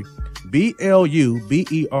Blueberry,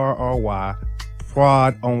 BLUBERRY,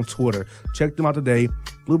 Prod on Twitter. Check them out today.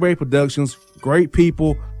 Blueberry Productions, great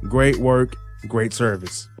people, great work, great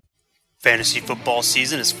service. Fantasy football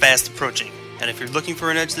season is fast approaching, and if you're looking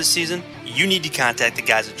for an edge this season, you need to contact the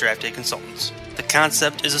guys at Draft Day Consultants. The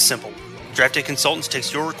concept is a simple one. Draft Day Consultants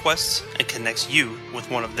takes your requests and connects you with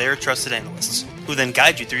one of their trusted analysts, who then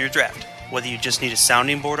guide you through your draft. Whether you just need a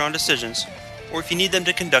sounding board on decisions, or if you need them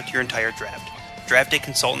to conduct your entire draft, Draft Day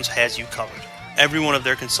Consultants has you covered. Every one of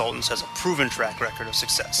their consultants has a proven track record of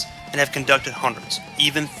success, and have conducted hundreds,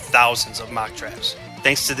 even thousands of mock drafts.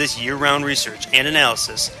 Thanks to this year-round research and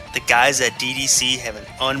analysis, the guys at DDC have an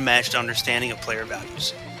unmatched understanding of player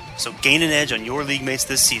values. So gain an edge on your league mates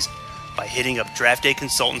this season by hitting up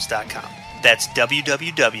draftdayconsultants.com. That's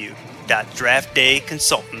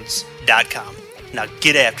www.draftdayconsultants.com. Now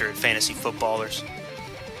get after it, fantasy footballers.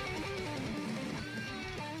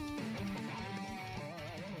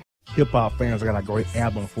 Hip-hop fans, I got a great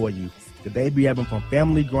album for you. The debut album from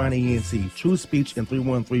Family Grind ENT, True Speech and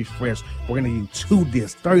 313 Fresh. We're going to give you 2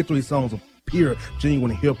 discs, 33 songs of pure,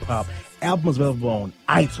 genuine hip-hop. Albums available on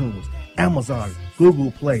iTunes, Amazon,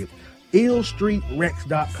 Google Play,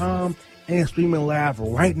 illstreetrex.com, and streaming live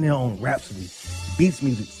right now on Rhapsody, Beats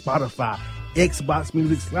Music, Spotify, Xbox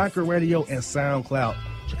Music, Slacker Radio, and SoundCloud.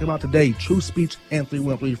 Check them out today, True Speech and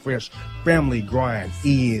 313 Fresh, Family Grind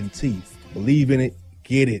ENT. Believe in it,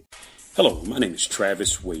 get it. Hello, my name is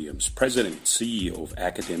Travis Williams, President and CEO of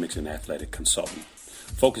Academics and Athletic Consulting,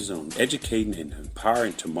 focusing on educating and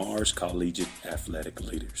empowering tomorrow's collegiate athletic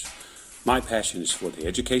leaders. My passion is for the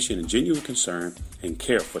education and genuine concern and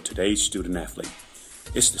care for today's student athlete.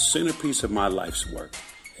 It's the centerpiece of my life's work.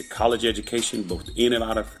 A college education, both in and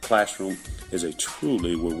out of the classroom, is a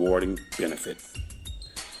truly rewarding benefit.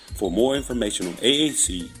 For more information on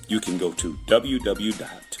AAC, you can go to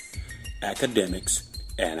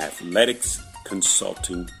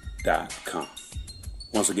www.academicsandathleticsconsulting.com.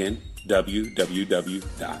 Once again,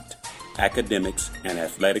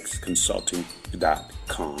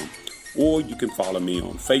 www.academicsandathleticsconsulting.com. Or you can follow me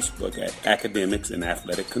on Facebook at Academics and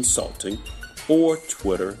Athletic Consulting, or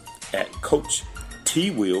Twitter at Coach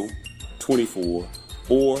TWill24,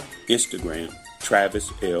 or Instagram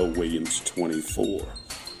Travis L. Williams 24.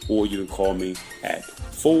 Or you can call me at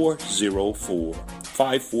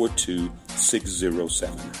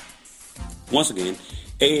 404-542-6079. Once again,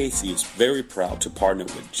 AAC is very proud to partner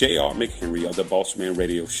with J.R. McHenry of the Bossman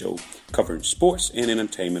Radio Show, covering sports and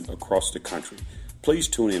entertainment across the country. Please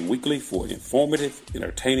tune in weekly for informative,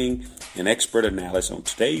 entertaining, and expert analysis on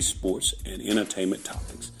today's sports and entertainment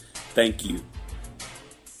topics. Thank you.